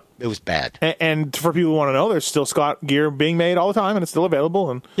bad. And for people who want to know, there's still Scott gear being made all the time, and it's still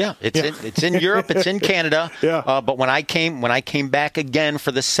available. And it's in Europe, it's in Canada. But when I came back again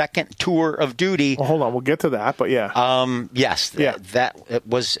for the second tour of duty, well, hold on, we'll get to that. But that it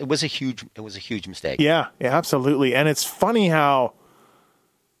was a huge mistake. Yeah, absolutely. And it's funny how,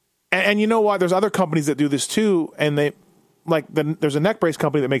 and you know what? There's other companies that do this too, and there's a neck brace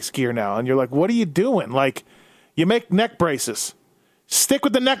company that makes gear now, and you're like, what are you doing? Like, you make neck braces. Stick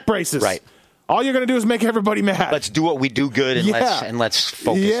with the neck braces. Right. All you're going to do is make everybody mad. Let's do what we do good, and let's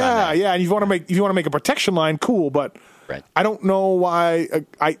focus on that. Yeah. And if you want to make a protection line, cool. But right. I don't know why.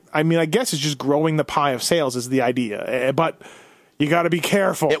 I mean, I guess it's just growing the pie of sales is the idea. But you got to be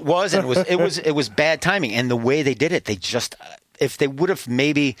careful. It was bad timing, and the way they did it, they just if they would have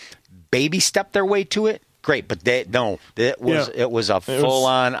maybe baby stepped their way to it. Great, but it was a full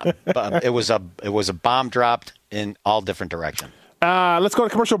on. It was a bomb dropped in all different directions. Let's go to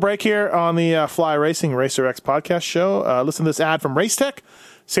commercial break here on the Fly Racing Racer X podcast show. Listen to this ad from Racetech.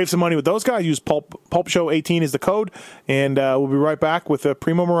 Save some money with those guys. Use Pulp Show 18 is the code, and we'll be right back with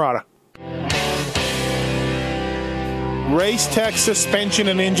Primo Maratto. Racetech suspension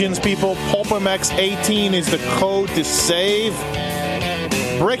and engines, people. Pulp MX 18 is the code to save.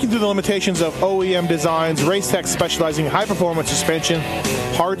 Breaking through the limitations of OEM designs, Racetech specializing in high-performance suspension,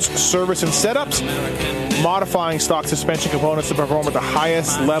 parts, service, and setups, modifying stock suspension components to perform at the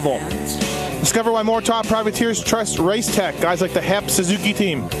highest level. Discover why more top privateers trust Racetech. Guys like the HEP Suzuki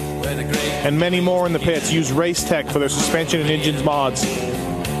team and many more in the pits use Racetech for their suspension and engines mods.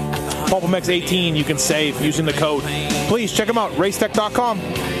 Pulp MX 18, you can save using the code. Please check them out, racetech.com.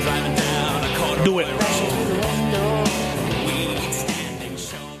 Do it.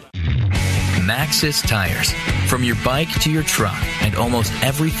 Maxxis Tires. From your bike to your truck and almost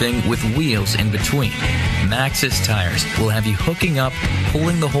everything with wheels in between, Maxxis Tires will have you hooking up,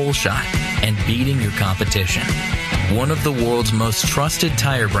 pulling the whole shot, and beating your competition. One of the world's most trusted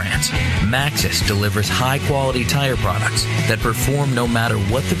tire brands, Maxxis delivers high-quality tire products that perform no matter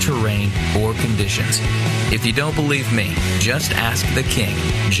what the terrain or conditions. If you don't believe me, just ask the king,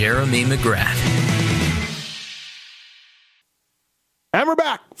 Jeremy McGrath. And we're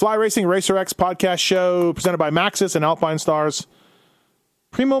back. Fly Racing Racer X podcast show presented by Maxxis and Alpine Stars.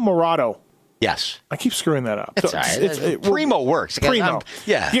 Primo Marotto. Yes. I keep screwing that up. It's all right. Primo works. Primo.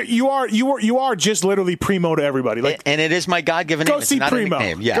 You are just literally Primo to everybody. Like, and it is my God-given name. Go see Primo.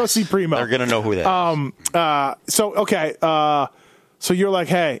 Yes. Go see Primo. They're going to know who that is. So you're like,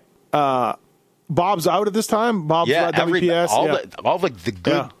 hey, Bob's out at this time. Bob's at WPS. All the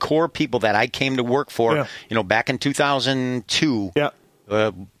good core people that I came to work for, back in 2002,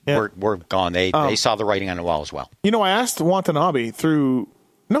 were gone. They saw the writing on the wall as well. I asked Watanabe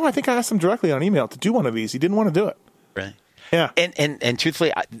I think I asked him directly on email to do one of these. He didn't want to do it. Right. Yeah. And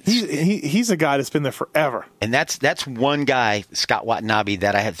truthfully, he's a guy that's been there forever. And that's one guy, Scott Watanabe,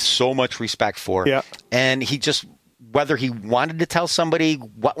 that I have so much respect for. Yeah. And he just, whether he wanted to tell somebody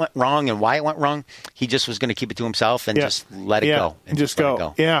what went wrong and why it went wrong, he just was going to keep it to himself and just let it go. And just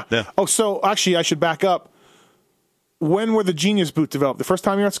go. Yeah. Oh, so actually, I should back up. When were the Genius boot developed? The first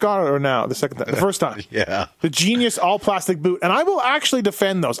time you were at Scott or now? The second time? The first time. Yeah. The Genius all-plastic boot. And I will actually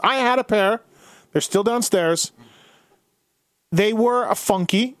defend those. I had a pair. They're still downstairs. They were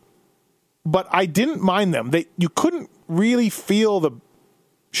funky, but I didn't mind them. You couldn't really feel the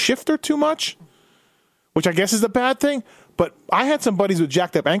shifter too much, which I guess is a bad thing. But I had some buddies with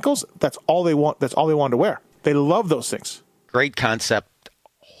jacked up ankles. That's all they want. That's all they wanted to wear. They love those things. Great concept.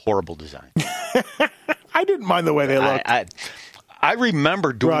 Horrible design. I didn't mind the way they looked. I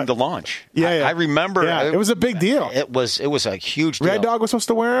remember doing the launch. Yeah. I remember. Yeah, it was a big deal. It was a huge deal. Red Dog was supposed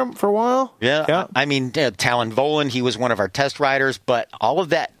to wear them for a while. Yeah. I mean, Talon Volan, he was one of our test riders, but all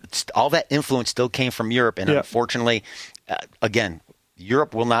that influence still came from Europe, and unfortunately, again,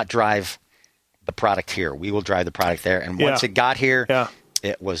 Europe will not drive the product here. We will drive the product there, and once it got here,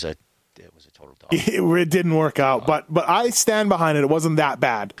 it was a total dog. It didn't work out, but I stand behind it. It wasn't that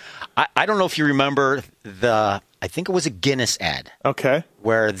bad. I don't know if you remember I think it was a Guinness ad. Okay.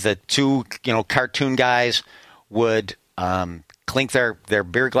 Where the two, cartoon guys would clink their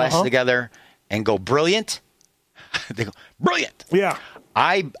beer glasses together and go, brilliant. They go, brilliant. Yeah.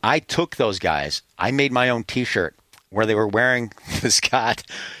 I took those guys. I made my own T-shirt where they were wearing the Scott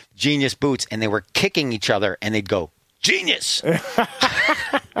Genius boots and they were kicking each other and they'd go, genius.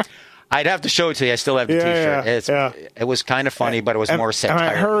 I'd have to show it to you. I still have the T-shirt. It was kind of funny, but it was more satire. And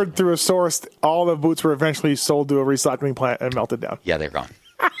I heard through a source all the boots were eventually sold to a recycling plant and melted down. Yeah, they're gone.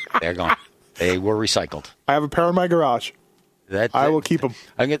 They're gone. They were recycled. I have a pair in my garage. I will keep them.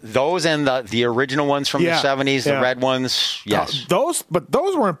 I get those and the original ones from the 70s, the red ones. Yes. Those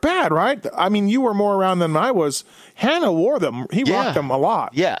weren't bad, right? I mean, you were more around than I was. Hannah wore them. He rocked them a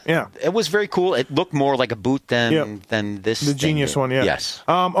lot. Yeah. Yeah. It was very cool. It looked more like a boot than this. The Genius one, yeah. Yes.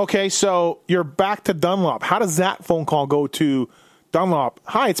 Okay, so you're back to Dunlop. How does that phone call go to Dunlop?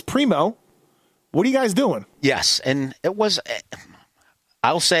 Hi, it's Primo. What are you guys doing? Yes, and it was.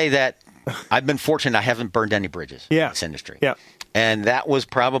 I'll say that I've been fortunate. I haven't burned any bridges in this industry. Yeah. And that was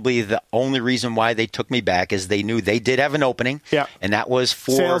probably the only reason why they took me back, is they knew they did have an opening. Yeah. And that was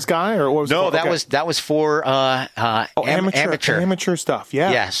for sales guy, or what was no, it? that was for amateur stuff.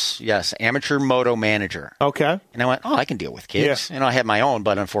 Yeah. Yes, amateur moto manager. Okay. And I went, I can deal with kids. Yeah. I had my own,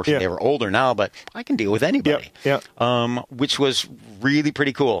 but unfortunately they were older now. But I can deal with anybody. Yeah. Which was really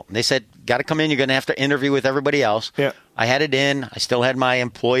pretty cool. They said, got to come in. You're going to have to interview with everybody else. Yeah. I had it in. I still had my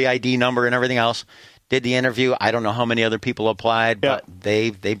employee ID number and everything else. Did the interview. I don't know how many other people applied, but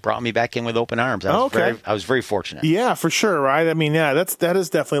they brought me back in with open arms. I was very fortunate. Yeah, for sure, right? I mean, that is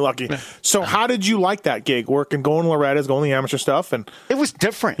definitely lucky. So how did you like that gig, going Loretta's, going the amateur stuff? And it was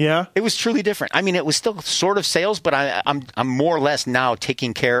different. Yeah. It was truly different. I mean, it was still sort of sales, but I'm more or less now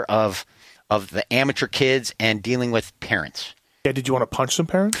taking care of the amateur kids and dealing with parents. Yeah, did you want to punch some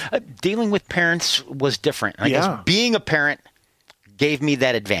parents? Dealing with parents was different. I guess being a parent gave me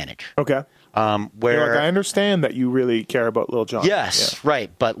that advantage. Okay. Where I understand that you really care about little Johnny. Yes, right.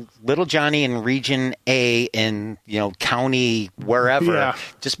 But little Johnny in Region A in county wherever,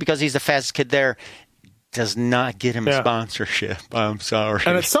 just because he's the fastest kid there, does not get him a sponsorship. I'm sorry.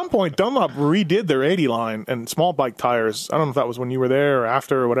 And at some point, Dunlop redid their 80 line and small bike tires. I don't know if that was when you were there or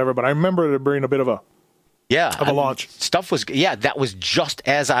after or whatever, but I remember it being a bit of a launch. Stuff was that was just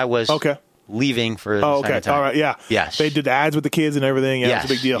as I was leaving for the second time. All right, yeah. Yes. They did the ads with the kids and everything. Yeah, yes. It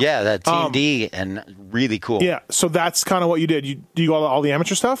was a big deal. Yeah, that Team D, and really cool. Yeah, so that's kind of what you did. You go all the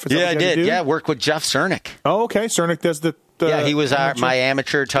amateur stuff? I did. Yeah, worked with Jeff Cernick. Oh, okay. Cernick does the he was my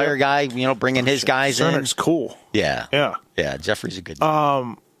amateur tire guy, bringing his guys in. Cernick's cool. Yeah. Yeah, Jeffrey's a good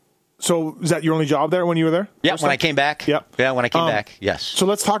guy. So is that your only job there when you were there? Yeah, when I came back. Yep. Yeah, when I came back, yes. So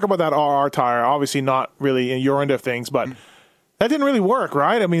let's talk about that RR tire. Obviously not really in your end of things, but that didn't really work,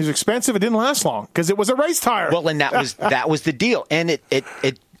 right? I mean, it was expensive. It didn't last long because it was a race tire. Well, and that was the deal. And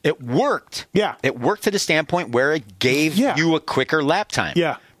it worked. Yeah. It worked to the standpoint where it gave you a quicker lap time.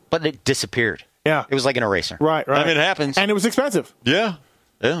 Yeah. But it disappeared. Yeah. It was like an eraser. Right. I mean, it happens. And it was expensive. Yeah.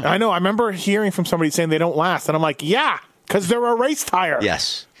 I know. I remember hearing from somebody saying they don't last. And I'm like, because they're a race tire.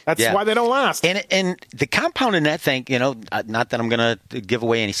 Yes. That's why they don't last. And the compound in that thing, not that I'm going to give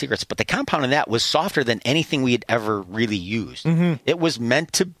away any secrets, but the compound in that was softer than anything we had ever really used. Mm-hmm. It was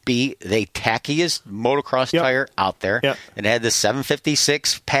meant to be the tackiest motocross tire out there. Yep. It had the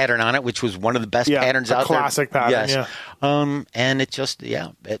 756 pattern on it, which was one of the best patterns out classic there. Classic pattern, yes. And it just,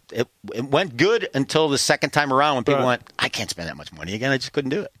 it went good until the second time around when people went, I can't spend that much money again. I just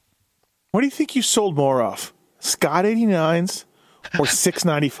couldn't do it. What do you think you sold more of? Scott 89s? Or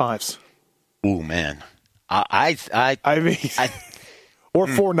 695s. Ooh, man. Or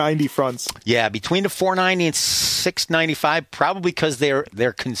 490 fronts. Yeah, between the 490 and 695, probably because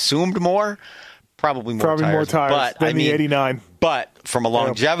they're consumed more. Probably more tires than the 89. But from a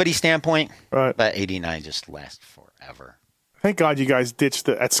longevity standpoint, that 89 just lasts forever. Thank God you guys ditched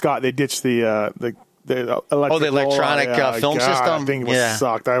at Scott. They ditched the electronic film system. That thing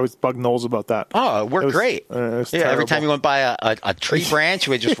sucked. I always bugged Knowles about that. Oh, it worked great. Every time you went by a tree branch, it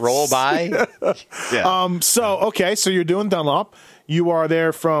would just roll by. So you're doing Dunlop. You are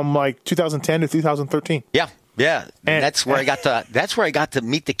there from like 2010 to 2013. Yeah. And that's where I got to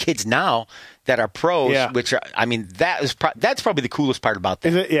meet the kids now that are pros. Yeah. Which are, I mean, that's probably the coolest part about that.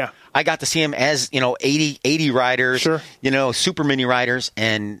 Is it? Yeah. I got to see them as 80 riders, super mini riders,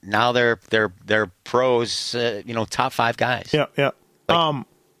 and now they're pros, top 5 guys. Yeah.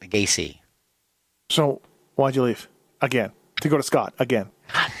 Like AC. So why'd you leave again to go to Scott again?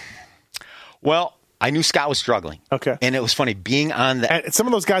 Well, I knew Scott was struggling. Okay. And it was funny being on the. And some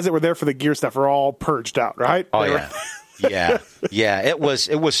of those guys that were there for the gear stuff are all purged out, right? Oh, yeah. It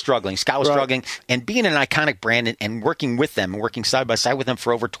was struggling. Scott was struggling. And being an iconic brand and working with them, working side by side with them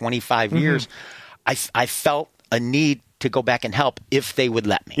for over 25 years, I felt a need to go back and help if they would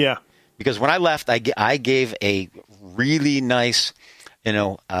let me. Yeah. Because when I left, I gave a really nice,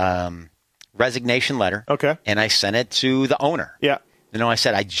 resignation letter. Okay. And I sent it to the owner. Yeah. I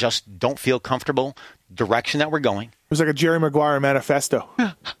said, I just don't feel comfortable direction that we're going. It was like a Jerry Maguire manifesto.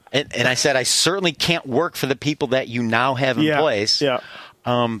 And I said, I certainly can't work for the people that you now have in place. Yeah.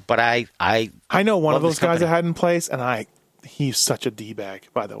 But I know one of those guys that had in place, and he's such a D-bag,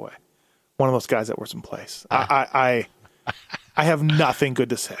 by the way. One of those guys that was in place. I have nothing good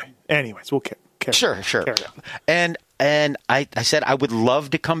to say. Anyways, we'll carry Sure. on. And I said I would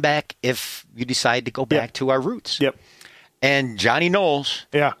love to come back if you decide to go back to our roots. Yep. And Johnny Knowles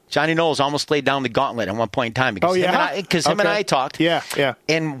almost laid down the gauntlet at one point in time because him and I talked. Yeah.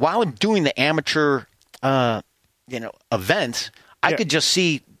 And while I'm doing the amateur, events, I could just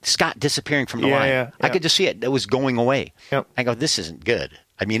see Scott disappearing from the line. Yeah. I could just see it. It was going away. Yep. I go, this isn't good.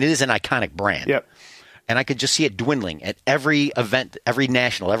 I mean, it is an iconic brand. Yep. And I could just see it dwindling at every event, every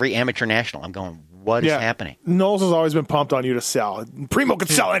amateur national. I'm going, what is happening? Knowles has always been pumped on you to sell. Primo could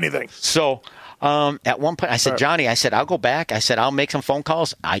sell anything. So at one point, I said, Johnny, I'll go back. I said, I'll make some phone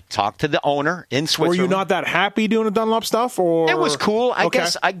calls. I talked to the owner in Switzerland. Were you not that happy doing the Dunlop stuff? Or it was cool. I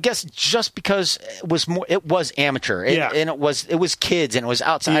guess just because it was amateur. And it was kids and it was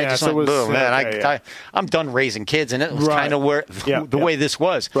outside. I just went, I'm done raising kids. And it was kind of where the way this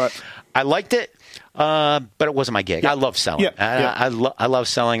was. Right. I liked it, but it wasn't my gig. I love selling. I love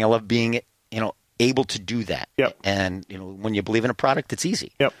selling. I love being, able to do that. Yep. And, when you believe in a product, it's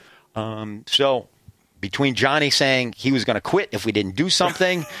easy. Yep. So between Johnny saying he was going to quit if we didn't do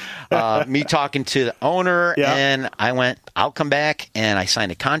something, me talking to the owner, and I went, I'll come back, and I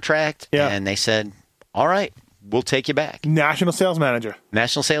signed a contract, and they said, all right, we'll take you back. National sales manager.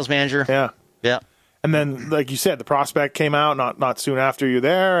 Yeah. And then, like you said, the prospect came out not soon after you're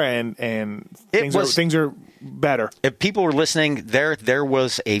there, and things are better. If people were listening, there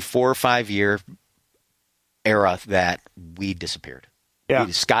was a 4 or 5 year era that we disappeared. Yeah.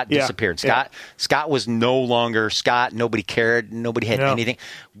 Scott disappeared. Scott was no longer Scott. Nobody cared. Nobody had anything.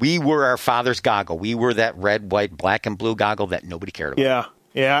 We were our father's goggle. We were that red, white, black, and blue goggle that nobody cared about.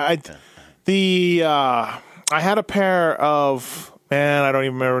 Yeah. I had a pair of, I don't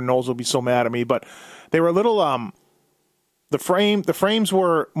even remember. Knowles will be so mad at me, but they were a little. The frames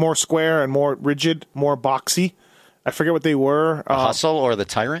were more square and more rigid, more boxy. I forget what they were. The Hustle or the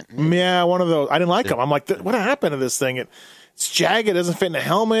Tyrant? Yeah, one of those. I didn't like them. I'm like, what happened to this thing? It's jagged. It doesn't fit in a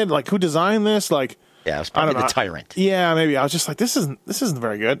helmet. Like, who designed this? Like, it was probably the Tyrant. Yeah, maybe. I was just like, this isn't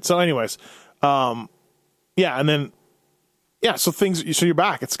very good. So, anyways, and then, so you're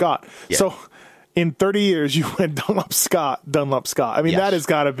back at Scott. Yeah. So, in 30 years, you went Dunlop Scott. I mean, that has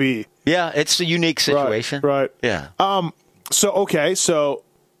got to be. Yeah, it's a unique situation. Right. Yeah. So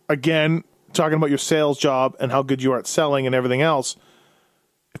again, talking about your sales job and how good you are at selling and everything else,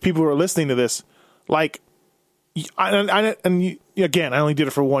 if people who are listening to this, like, again, I only did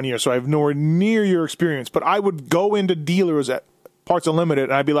it for 1 year, so I have nowhere near your experience, but I would go into dealers at Parts Unlimited,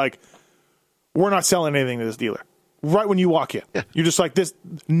 and I'd be like, we're not selling anything to this dealer. Right when you walk in. Yeah. You're just like,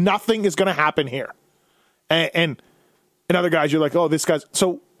 nothing is going to happen here. And other guys, you're like, oh, this guy's...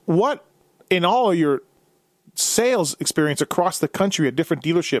 So what, in all of your sales experience across the country at different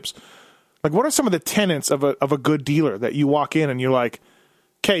dealerships, like, what are some of the tenets of a good dealer that you walk in and you're like,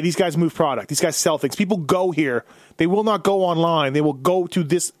 okay, these guys move product. These guys sell things. People go here. They will not go online. They will go to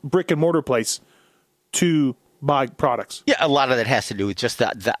this brick and mortar place to buy products. Yeah, a lot of that has to do with just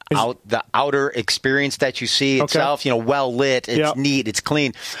the outer experience that you see itself. Well lit. It's neat. It's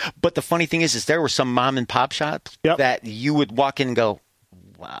clean. But the funny thing is there were some mom and pop shops that you would walk in and go,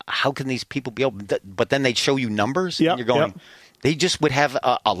 wow, how can these people be able? But then they'd show you numbers, and you're going. They just would have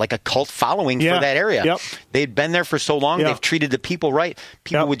a cult following for that area. Yep. They'd been there for so long. They've treated the people right.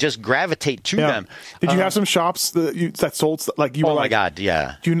 People would just gravitate to them. Did you have some shops that sold like you? Oh my God,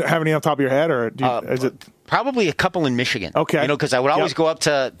 yeah. Do you have any on top of your head, or is it probably a couple in Michigan? Okay, because I would always go up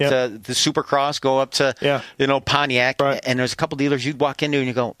to the Supercross, go up to Pontiac, and there's a couple dealers you'd walk into and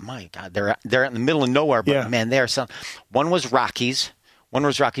you go, my God, they're in the middle of nowhere, but man, they're selling. One was Rockies.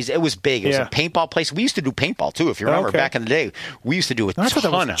 It was big. It was a paintball place. We used to do paintball, too, if you remember. Back in the day, we used to do a ton. I thought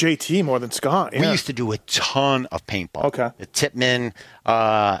that was JT more than Scott. Yeah. We used to do a ton of paintball. Okay. The Tipman,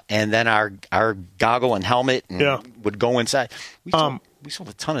 and then our goggle and helmet would go inside. We sold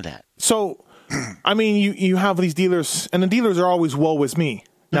a ton of that. So, I mean, you have these dealers, and the dealers are always woe is me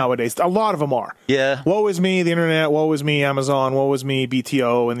nowadays. A lot of them are. Yeah. Woe is me, the internet. Woe is me, Amazon. Woe is me,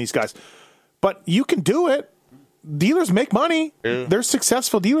 BTO, and these guys. But you can do it. Dealers make money. Yeah. There's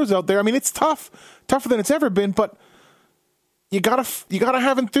successful dealers out there. I mean, it's tougher than it's ever been, but you gotta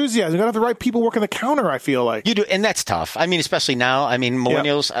have enthusiasm. You gotta have the right people working the counter, I feel like. You do, and that's tough. I mean, especially now. I mean,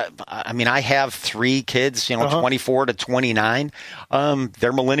 millennials, I have 3 kids, 24 to 29.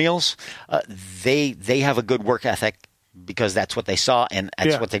 They're millennials. They have a good work ethic because that's what they saw and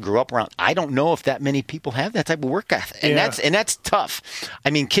that's what they grew up around. I don't know if that many people have that type of work ethic. And that's tough. I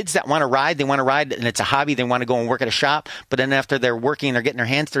mean, kids that want to ride, and it's a hobby, they want to go and work at a shop, but then after they're working and they're getting their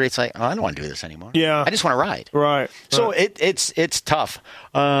hands dirty, it's like, oh, I don't want to do this anymore. Yeah. I just want to ride. Right. So it's tough.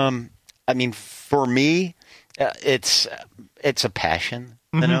 I mean, for me, It's a passion.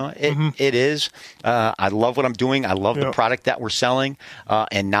 You know, it is. I love what I'm doing. I love the product that we're selling.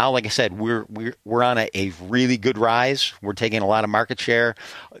 And now, like I said, we're on a really good rise. We're taking a lot of market share.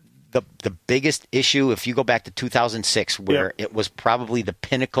 The biggest issue, if you go back to 2006, where it was probably the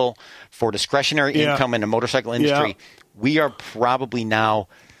pinnacle for discretionary income in the motorcycle industry, we are probably now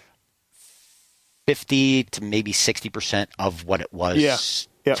 50 to maybe 60% of what it was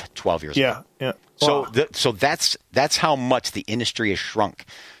 12 years ago. So, so that's how much the industry has shrunk.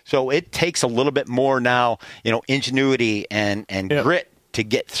 So it takes a little bit more now, ingenuity and grit to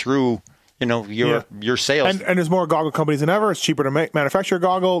get through, your sales. And there's more goggle companies than ever. It's cheaper to manufacture a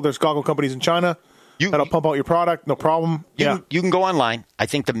goggle. There's goggle companies in China that'll pump out your product, no problem. You can go online. I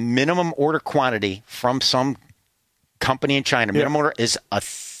think the minimum order quantity from some company in China, minimum order is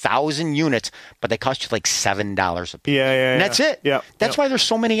 1,000 units, but they cost you like $7 a piece. And that's it. That's why there's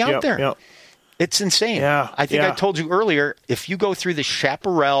so many out there. It's insane. I think I told you earlier, if you go through the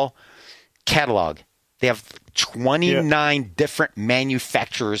Chaparral catalog, they have 29 different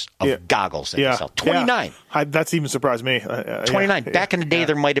manufacturers of goggles that they sell. 29. That's even surprised me. 29. Back in the day,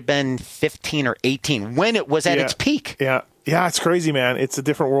 there might have been 15 or 18 when it was at its peak. Yeah, it's crazy, man. It's a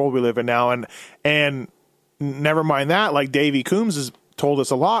different world we live in now. And never mind that, like Davey Coombs has told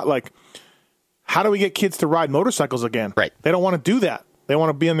us a lot, like, how do we get kids to ride motorcycles again? Right. They don't want to do that. They want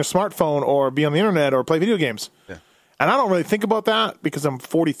to be on their smartphone or be on the internet or play video games. And I don't really think about that because I'm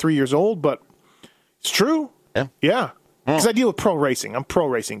 43 years old, but it's true. Because I deal with pro racing. I'm pro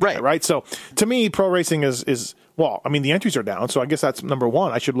racing guy, right? So to me, pro racing is well, I mean, the entries are down, so I guess that's number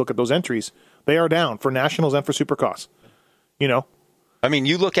one. I should look at those entries. They are down for nationals and for supercross. I mean,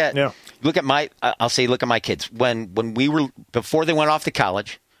 you look at my kids. When we were, before they went off to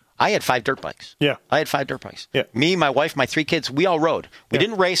college, I had 5 dirt bikes. I had 5 dirt bikes. Me, my wife, my 3 kids, we all rode. We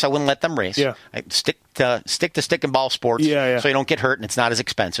didn't race. I wouldn't let them race. I stick to stick and ball sports so you don't get hurt and it's not as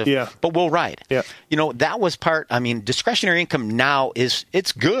expensive. But we'll ride. That was part, I mean, discretionary income now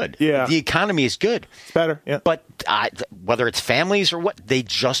it's good. The economy is good. It's better. But whether it's families or what,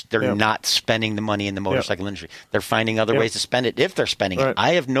 they're not spending the money in the motorcycle industry. They're finding other ways to spend it if they're spending it.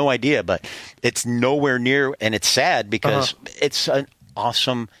 I have no idea, but it's nowhere near, and it's sad because it's an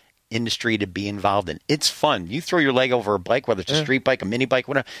awesome industry to be involved in. It's fun. You throw your leg over a bike, whether it's a street bike, a mini bike,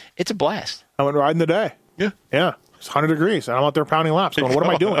 whatever. It's a blast. I went riding today. It's 100 degrees, and I'm out there pounding laps going, what am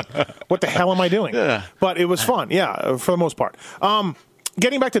I doing? What the hell am I doing? But it was fun, for the most part.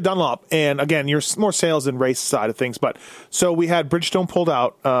 Getting back to Dunlop, and again, you're more sales than race side of things, but so we had Bridgestone pulled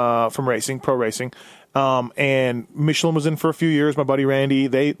out from racing, pro racing, and Michelin was in for a few years. My buddy Randy,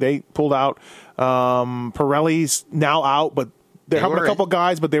 they pulled out. Pirelli's now out, but they're helping a couple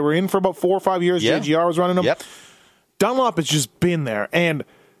guys, but they were in for about 4 or 5 years. JGR was running them. Dunlop has just been there. And,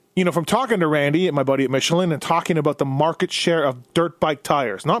 from talking to Randy, my buddy at Michelin, and talking about the market share of dirt bike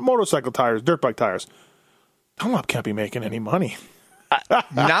tires, not motorcycle tires, dirt bike tires, Dunlop can't be making any money.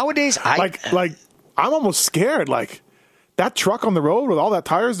 Nowadays, I'm almost scared. Like, that truck on the road with all that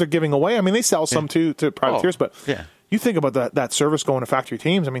tires they're giving away, I mean, they sell some to privateers, but you think about that service going to factory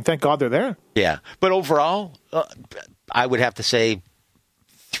teams. I mean, thank God they're there. But overall, I would have to say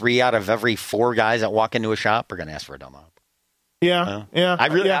 3 out of every 4 guys that walk into a shop are going to ask for a Dunlop. And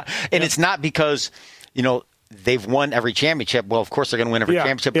it's not because, they've won every championship. Well, of course they're going to win every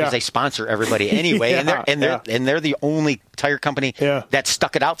championship because they sponsor everybody anyway. And they're the only tire company that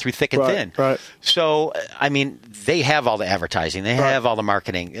stuck it out through thick and thin. Right. So, I mean, they have all the advertising. They have all the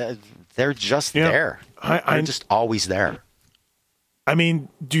marketing. They're just there. They're just always there. I mean,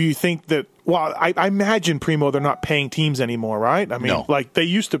 do you think that? Well, I imagine Primo, they're not paying teams anymore, right? I mean, like they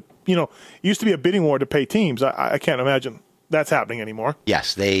used to. Used to be a bidding war to pay teams. I can't imagine that's happening anymore.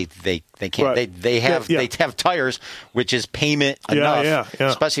 Yes, they can't. Right. They have tires, which is payment enough,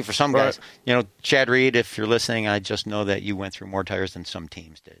 especially for some guys. Chad Reed, if you're listening, I just know that you went through more tires than some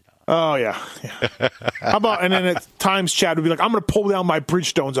teams did. Oh, yeah. How about, and then at times Chad would be like, I'm going to pull down my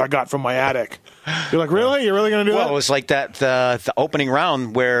Bridgestones I got from my attic. You're like, really? You're really going to do that? Well, it was like that, the opening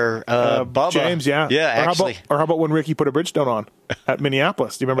round where Bubba. James, actually. Or how about when Ricky put a Bridgestone on at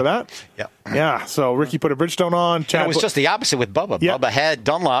Minneapolis? Do you remember that? Yeah, so Ricky put a Bridgestone on. Chad it was just the opposite with Bubba. Bubba had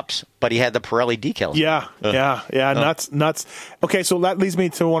Dunlops, but he had the Pirelli decals. Nuts. Okay, so that leads me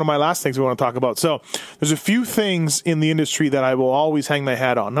to one of my last things we want to talk about. So there's a few things in the industry that I will always hang my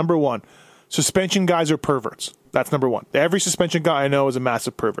hat on. Number one, suspension guys are perverts. That's number one. Every suspension guy I know is a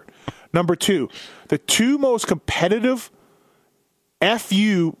massive pervert. Number two, the 2 most competitive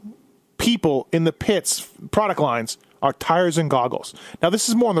FU people in the pits, product lines, are tires and goggles. Now, this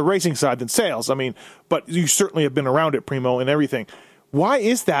is more on the racing side than sales. I mean, but you certainly have been around it, Primo, and everything. Why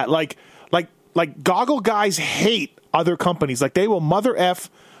is that? Like like goggle guys hate other companies. Like they will mother F.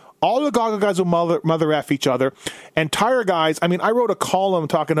 All the goggle guys will mother F each other. And tire guys, I mean, I wrote a column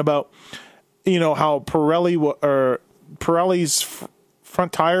talking about, how Pirelli's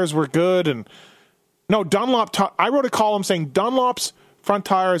front tires were good. And no, Dunlop, I wrote a column saying Dunlop's front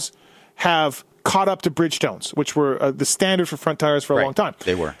tires have caught up to Bridgestones, which were the standard for front tires for a long time.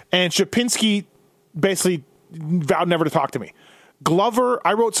 They were. And Shapinsky basically vowed never to talk to me. Glover,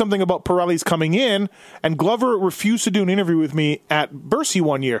 I wrote something about Pirelli's coming in, and Glover refused to do an interview with me at Bercy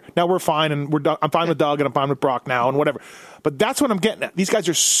one year. Now we're fine, and I'm fine with Doug, and I'm fine with Brock now, and whatever. But that's what I'm getting at. These guys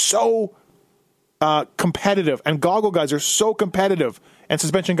are so competitive, and goggle guys are so competitive, and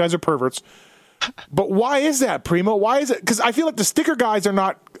suspension guys are perverts. But why is that, Primo? Why is it? Because I feel like the sticker guys are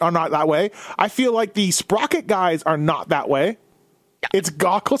not that way. I feel like the sprocket guys are not that way. It's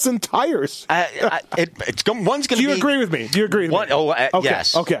goggles and tires. One's going to be... Do you agree with me? Okay.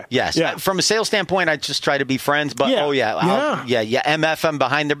 Yes. Okay. Yes. Yeah. From a sales standpoint, I just try to be friends. But MFM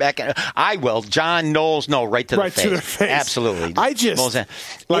behind their back. I will. John Knowles, right to the face. Right to their face. Absolutely. I just...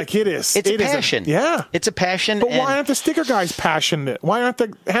 it is. It's a passion. It's a passion. But why aren't the sticker guys passionate? Why aren't the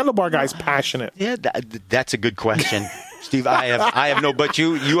handlebar guys passionate? Yeah, that's a good question. Steve, I have no, but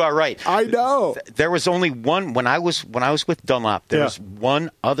you are right. I know. There was only one when I was with Dunlop. There was one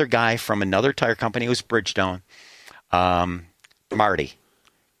other guy from another tire company. It was Bridgestone, Marty.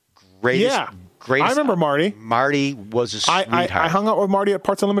 Greatest. I remember Marty. Marty was a sweetheart. I hung out with Marty at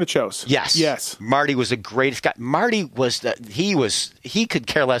Parts Unlimited shows. Yes. Marty was the greatest guy. Marty was he could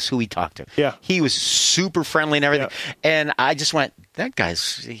care less who he talked to. Yeah. He was super friendly and everything. Yeah. And I just went,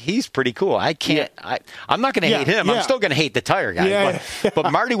 he's pretty cool. I'm not going to hate him. I'm still going to hate the tire guy.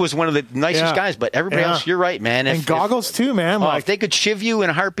 But Marty was one of the nicest guys. But everybody else, you're right, man. And goggles too, man. If they could shiv you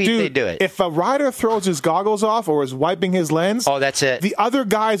in a heartbeat, they'd do it. If a rider throws his goggles off or is wiping his lens, that's it. The other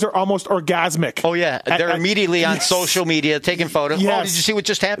guys are almost orgasmic. Oh, yeah. They're immediately on social media taking photos. Yes. Oh, did you see what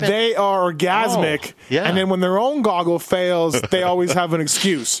just happened? They are orgasmic. Yeah. And then when their own goggle fails, they always have an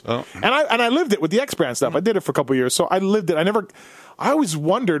excuse. And I lived it with the X-Brand stuff. I did it for a couple of years, so I lived it. I always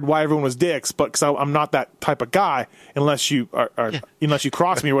wondered why everyone was dicks, but because I'm not that type of guy, unless you unless you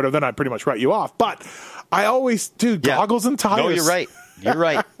cross me or whatever, then I pretty much write you off. But I always do goggles and tires. No, you're right. You're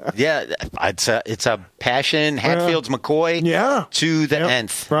right. Yeah, it's a passion. Hatfield's McCoy. To the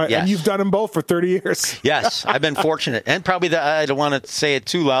nth. Right. Yes. And you've done them both for 30 years. Yes, I've been fortunate, and probably I don't want to say it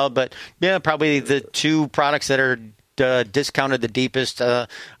too loud, but probably the two products that are discounted the deepest out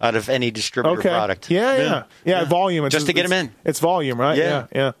of any distributor product. Yeah. Volume. Just to get them in. It's volume, right?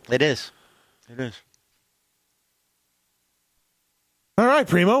 Yeah. It is. All right,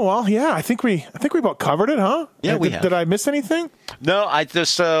 Primo. Well, I think we about covered it, huh? Yeah, we have. Did I miss anything? No, I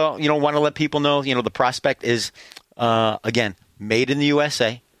just want to let people know. The prospect is again made in the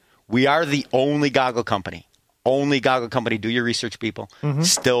USA. We are the only goggle company. Do your research, people. Mm-hmm.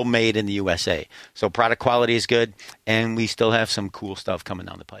 Still made in the USA. So product quality is good, and we still have some cool stuff coming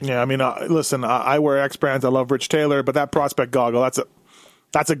down the pipe. Yeah, I mean, listen, I wear X brands. I love Rich Taylor, but that Prospect goggle,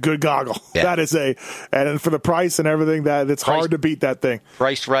 that's a good goggle. Yeah. That is and for the price and everything, it's hard to beat that thing.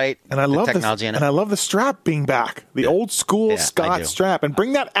 Priced right, and I love the technology in it. And I love the strap being back, the old school Scott strap, and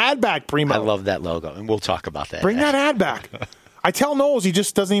bring that ad back, Primo. I love that logo, and we'll talk about that. Bring that ad back. I tell Knowles he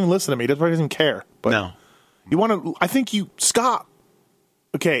just doesn't even listen to me. He doesn't care. But no. You want to, I think Scott,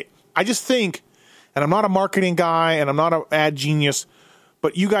 okay, I just think, and I'm not a marketing guy and I'm not an ad genius,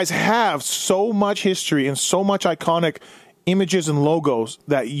 but you guys have so much history and so much iconic images and logos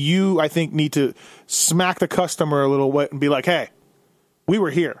that I think, need to smack the customer a little bit and be like, hey, we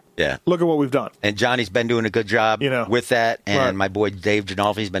were here. Yeah. Look at what we've done. And Johnny's been doing a good job with that, and my boy Dave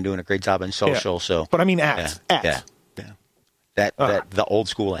Ginolfi's been doing a great job in social. So, but I mean ads. Yeah. That the old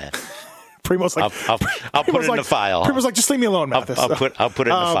school ad. Primo's like, I'll put it in the file. Primo's like, just leave me alone, Mathis. I'll put it in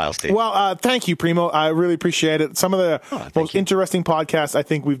the file, Steve. Well, thank you, Primo. I really appreciate it. Some of the most interesting podcasts I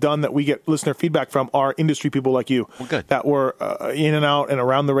think we've done that we get listener feedback from are industry people like you. Well, good. That were in and out and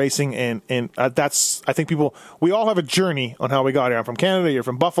around the racing, and that's, I think we all have a journey on how we got here. I'm from Canada. You're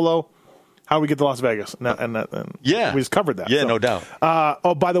from Buffalo. How we get to Las Vegas, and we just covered that. Yeah, no doubt.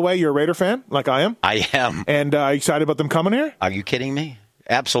 By the way, you're a Raider fan, like I am. I am. And are you excited about them coming here? Are you kidding me?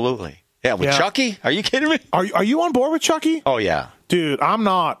 Absolutely. Yeah, with Chucky? Are you kidding me? Are you on board with Chucky? Oh, yeah. Dude, I'm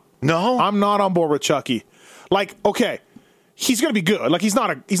not. No? I'm not on board with Chucky. Like, okay, he's going to be good. Like, he's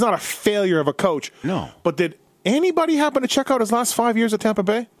not a failure of a coach. No. But did anybody happen to check out his last 5 years at Tampa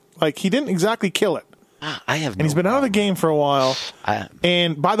Bay? Like, he didn't exactly kill it. I have And he's been out of the game for a while.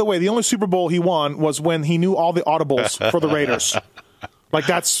 And, by the way, the only Super Bowl he won was when he knew all the audibles for the Raiders. Like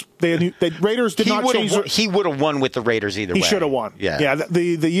that's the Raiders did not change. He would have won with the Raiders either way. He should have won. Yeah.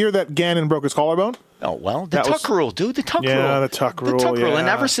 The year that Gannon broke his collarbone. Oh well, the Tuck rule, dude. The Tuck rule. Yeah, the Tuck rule. And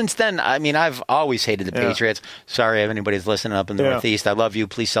ever since then, I mean, I've always hated the Patriots. Sorry if anybody's listening up in the Northeast. I love you.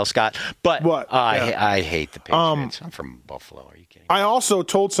 Please sell Scott. But I hate the Patriots. I'm from Buffalo. Are you kidding? I also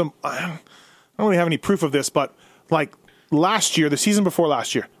told I don't really have any proof of this, but like last year, the season before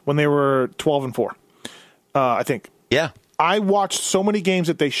last year, when they were 12-4, I think. Yeah. I watched so many games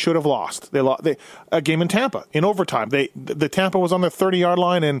that they should have lost. They lost a game in Tampa in overtime. The Tampa was on their 30-yard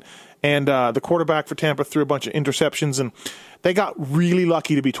line, and the quarterback for Tampa threw a bunch of interceptions, and they got really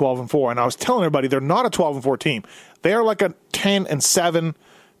lucky to be 12-4. And I was telling everybody they're not a 12-4 team. They are like a 10-6,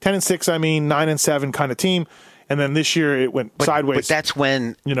 9-7 kind of team. And then this year it went sideways. But that's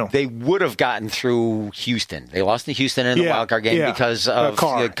when they would have gotten through Houston. They lost to Houston in the wild card game because of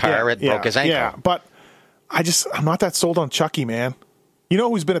Carr broke his ankle. Yeah, but I'm not that sold on Chucky, man. You know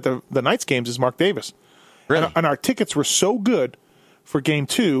who's been at the Knights games is Mark Davis. Really? And our tickets were so good for Game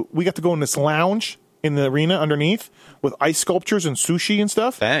 2, we got to go in this lounge in the arena underneath with ice sculptures and sushi and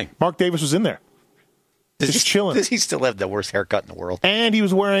stuff. Dang. Mark Davis was in there. Just chilling. Does he still have the worst haircut in the world? And he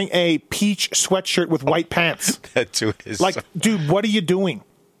was wearing a peach sweatshirt with white pants. That too is dude, what are you doing?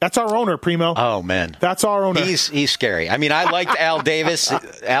 That's our owner, Primo. Oh, man. That's our owner. He's scary. I mean, I liked Al Davis.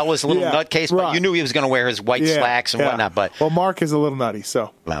 Al was a little nutcase, but you knew he was going to wear his white slacks and whatnot. But well, Mark is a little nutty,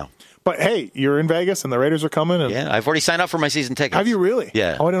 so. Wow. But, hey, you're in Vegas, and the Raiders are coming. And I've already signed up for my season tickets. Have you really?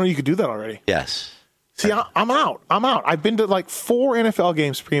 Yeah. Oh, I didn't know you could do that already. Yes. See, I'm out. I've been to like 4 NFL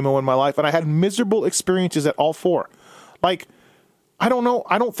games, Primo, in my life, and I had miserable experiences at all 4. Like, I don't know.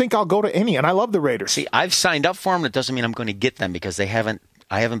 I don't think I'll go to any, and I love the Raiders. See, I've signed up for them. That doesn't mean I'm going to get them because I haven't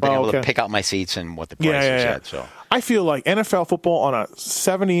been able to pick out my seats and what the price is yet. So I feel like NFL football on a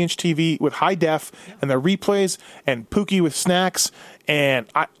 70-inch TV with high def and the replays and Pookie with snacks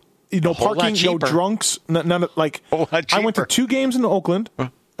and parking, no drunks, none of like. I went to 2 games in Oakland,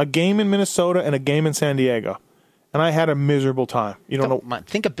 a game in Minnesota, and a game in San Diego, and I had a miserable time.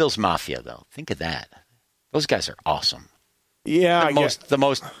 Think of Bill's Mafia though. Think of that. Those guys are awesome. Yeah, the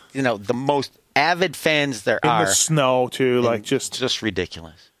most avid fans there are. In the snow too, like just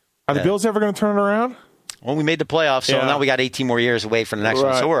ridiculous. Are the Bills ever going to turn it around? Well, we made the playoffs, so now we got 18 more years away from the next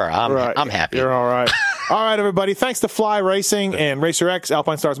one. So I'm happy. You're all right. All right, everybody. Thanks to Fly Racing and Racer X,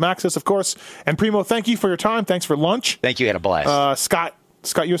 Alpine Stars Maxxis, of course. And Primo, thank you for your time. Thanks for lunch. Thank you. Had a blast.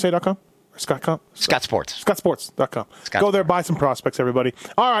 ScottUSA.com? Or Scott.com? Scott Sports. ScottSports.com. Go there, buy some prospects, everybody.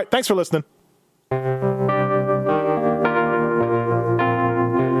 All right. Thanks for listening.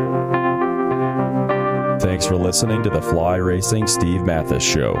 Thanks for listening to the Fly Racing Steve Mathis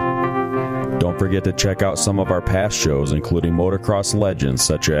Show. Don't forget to check out some of our past shows, including motocross legends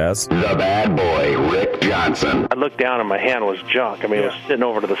such as the bad boy, Rick Johnson. I looked down and my hand was junk. I mean, it was sitting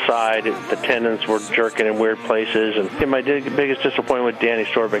over to the side. The tendons were jerking in weird places. And my biggest disappointment with Danny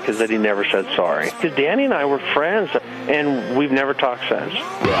Storbeck is that he never said sorry. Because Danny and I were friends, and we've never talked since.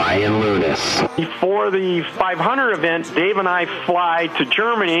 Brian Lunas. Before the 500 event, Dave and I fly to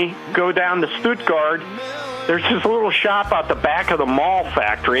Germany, go down to Stuttgart. There's this little shop out the back of the mall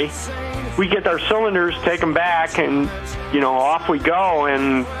factory. We get our cylinders, take them back, and, off we go.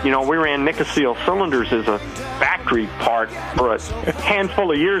 And, we ran Nicosil cylinders as a factory part for a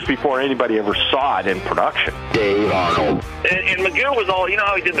handful of years before anybody ever saw it in production. Dave Arnold. And McGill was all,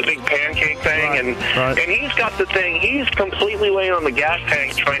 how he did the big pancake thing, and he's got the thing, he's completely laying on the gas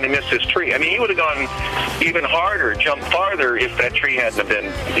tank trying to miss his tree. I mean, he would have gone even harder, jumped farther if that tree hadn't have been,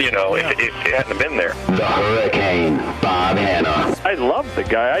 if it hadn't have been there. The Hurricane, Bob Hanna. I love the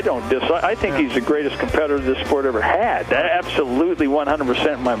guy. I don't dislike. I think he's the greatest competitor this sport ever had. Absolutely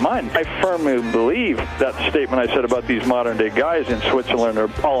 100% in my mind. I firmly believe that statement I said about these modern-day guys in Switzerland or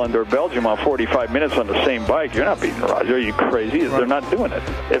Holland or Belgium on 45 minutes on the same bike. You're not beating Roger. Are you crazy? They're not doing it.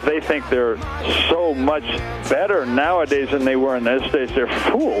 If they think they're so much better nowadays than they were in those days, they're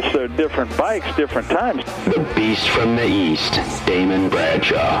fools. They're different bikes, different times. The Beast from the East, Damon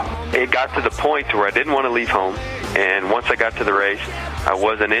Bradshaw. It got to the point where I didn't want to leave home. And once I got to the race, I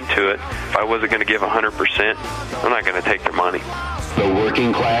wasn't into it. If I wasn't going to give 100%, I'm not going to take their money. The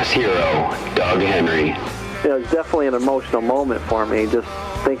working class hero, Doug Henry. It was definitely an emotional moment for me, just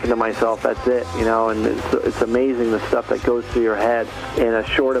thinking to myself, that's it, and it's amazing the stuff that goes through your head in a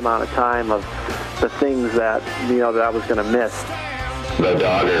short amount of time of the things that, that I was going to miss. The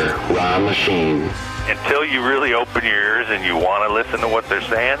Dogger, Ron Machine. Until you really open your ears and you want to listen to what they're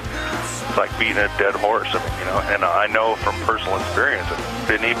saying, it's like beating a dead horse. And I know from personal experience,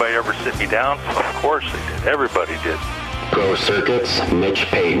 did anybody ever sit me down? Of course they did. Everybody did. Pro Circuits, Mitch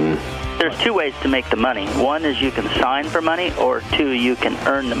Payton. There's two ways to make the money. One is you can sign for money, or two, you can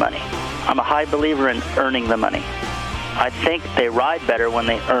earn the money. I'm a high believer in earning the money. I think they ride better when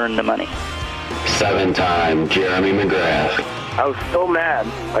they earn the money. 7-time Jeremy McGrath. I was so mad,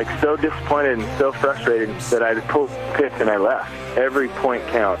 like so disappointed and so frustrated that I pulled picked and I left. Every point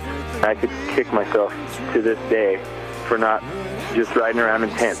counts. I could kick myself to this day for not just riding around in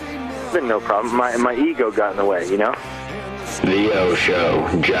tents. It's been no problem. My ego got in the way, you know? The O Show,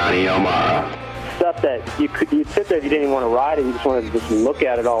 Johnny O'Mara. Stuff that you'd sit there, you didn't even want to ride it, you just wanted to just look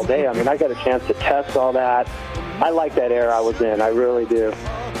at it all day. I mean, I got a chance to test all that. I like that era I was in, I really do.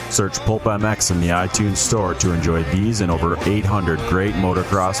 Search Pulp MX in the iTunes store to enjoy these and over 800 great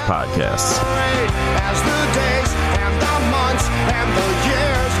motocross podcasts.